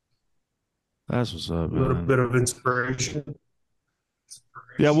 that's what's up, A little man. bit of inspiration.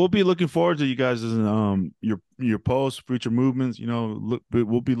 Yeah, we'll be looking forward to you guys' your posts, future movements. You know,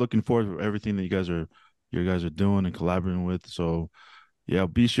 we'll be looking forward to everything that you guys are doing and collaborating with. So yeah,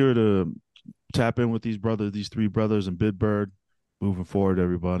 be sure to tap in with these three brothers and Bidbird moving forward,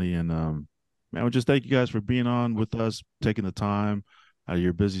 everybody. And man, we just thank you guys for being on with us, taking the time out of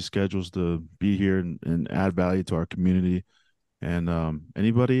your busy schedules to be here and add value to our community. And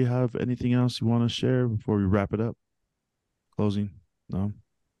anybody have anything else you want to share before we wrap it up? Closing? No?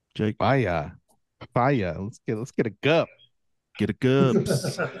 Jake? Fire. Fire. Let's get a cup. Get a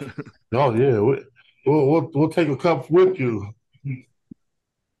cups. Oh yeah, we'll take a cup with you.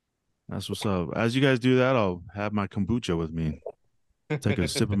 That's what's up. As you guys do that, I'll have my kombucha with me. Take a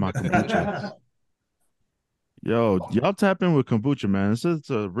sip of my kombucha. Yo, y'all tap in with kombucha, man. It's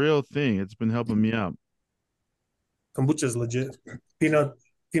a real thing. It's been helping me out. Kombucha is legit. Peanut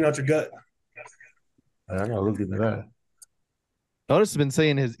your gut. I gotta look into that. Notice has been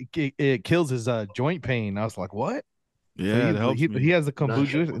saying it kills his joint pain. I was like, what? So Yeah, it helps he me. has the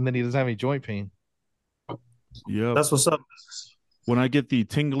kombucha and then he doesn't have any joint pain. Yep. That's what's up. When I get the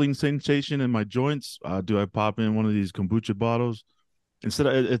tingling sensation in my joints, I pop in one of these kombucha bottles.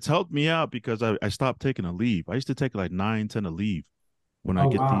 It's helped me out because I stopped taking a leave. I used to take like 9, 10 a leave when I Oh,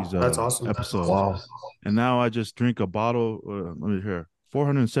 get wow. these That's awesome. episodes. Wow. And now I just drink a bottle, let me hear,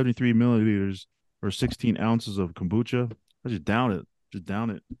 473 milliliters or 16 ounces of kombucha. I just down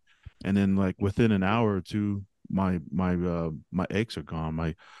it. And then like within an hour or two, my aches are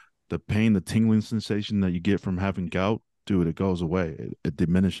gone. The pain, the tingling sensation that you get from having gout, dude, it goes away. It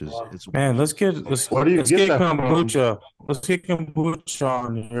diminishes. It's Man, Where do you let's get get that from? kombucha. Let's get kombucha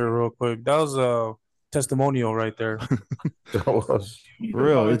on here real quick. That was a testimonial right there. That was. for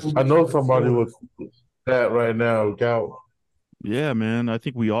real. It's I know somebody with that right now. Gout. yeah, man. I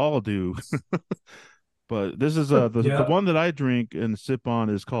think we all do. But this is the Yeah. one that I drink and sip on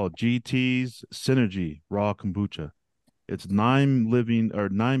is called GT's Synergy Raw Kombucha. It's 9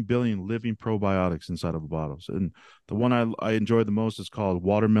 billion living probiotics inside of a bottle. So, and the one I enjoy the most is called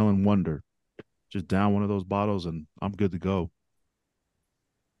Watermelon Wonder. Just down one of those bottles and I'm good to go.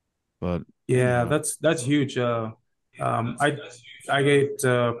 But Yeah, anyhow, that's huge. I I get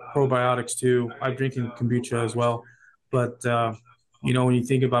probiotics too. I'm drinking kombucha as well, but when you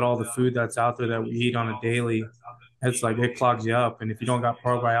think about all the food that's out there that we eat on a daily, it's like it clogs you up, and if you don't got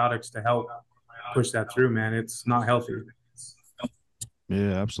probiotics to help push that through, man, it's not healthy.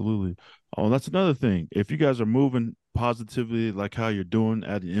 Yeah, absolutely. Oh, that's another thing. If you guys are moving positively, like how you're doing,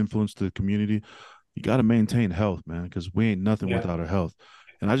 adding influence to the community, you got to maintain health, man, because we ain't nothing Yeah. without our health.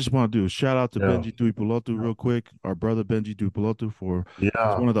 And I just want to do a shout out to Yeah. Benji Tuipulotu real quick, our brother Benji Tuipulotu, for he's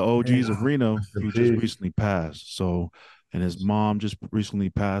Yeah. one of the OGs of Reno Rest in who just peace. recently passed. So, and his mom just recently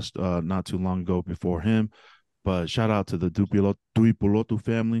passed not too long ago before him. But shout out to the Tuipulotu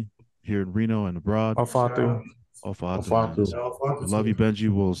family here in Reno and abroad. Olfato. Ofatu, man. Ofatu. So I love you, Benji.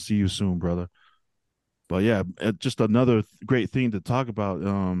 We'll see you soon, brother. But yeah, just another great thing to talk about.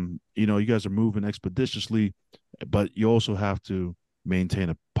 You guys are moving expeditiously, but you also have to maintain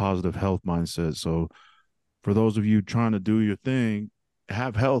a positive health mindset. So for those of you trying to do your thing,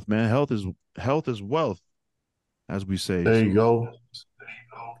 have health, man. Health is wealth, as we say. There you So, go.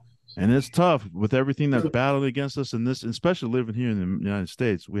 and it's tough with everything that's battling against us in this, especially living here in the United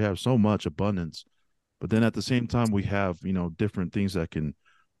States. We have so much abundance, but then at the same time, we have different things that can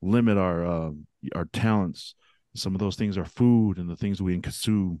limit our talents. Some of those things are food and the things we can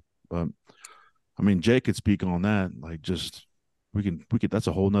consume. But I mean, Jake could speak on that. Like, just we could. That's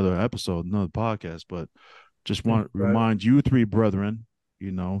a whole nother episode, another podcast. But just want to remind you three brethren,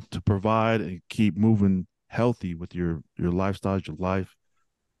 to provide and keep moving healthy with your lifestyles, your life.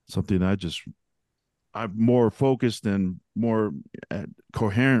 Something I'm more focused and more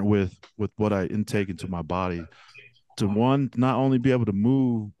coherent with what I intake into my body, to one, not only be able to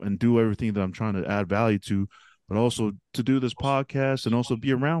move and do everything that I'm trying to add value to, but also to do this podcast and also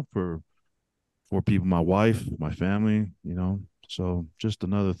be around for people, my wife, my family. So just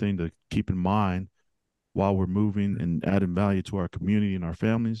another thing to keep in mind while we're moving and adding value to our community and our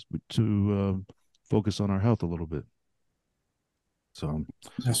families, to focus on our health a little bit. So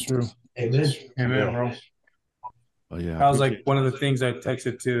That's true. Amen. Amen, bro. yeah, That was like one of the things I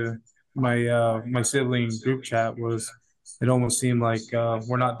texted to my sibling group chat was it almost seemed like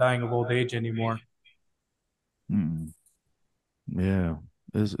we're not dying of old age anymore. Yeah,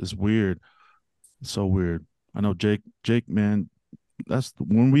 it's weird. It's so weird. I know Jake, man, that's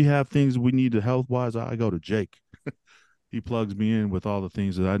when we have things we need to health wise, I go to Jake. He plugs me in with all the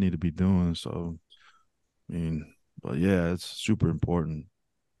things that I need to be doing. So, I mean, but yeah, it's super important.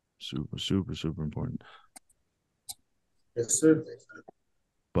 Super, super, super important. Yes, sir.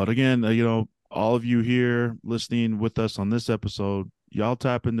 But again, all of you here listening with us on this episode, y'all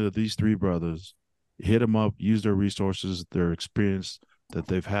tap into these three brothers, hit them up, use their resources, their experience that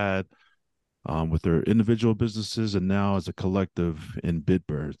they've had with their individual businesses and now as a collective in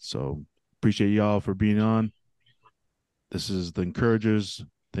Bidbird. So appreciate y'all for being on. This is the Encouragers.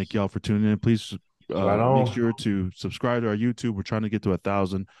 Thank y'all for tuning in. Please make sure to subscribe to our YouTube. We're trying to get to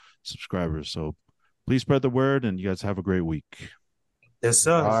 1,000 subscribers. So please spread the word, and you guys have a great week. Yes,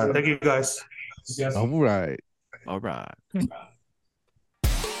 sir. Thank you, guys. All right. All right.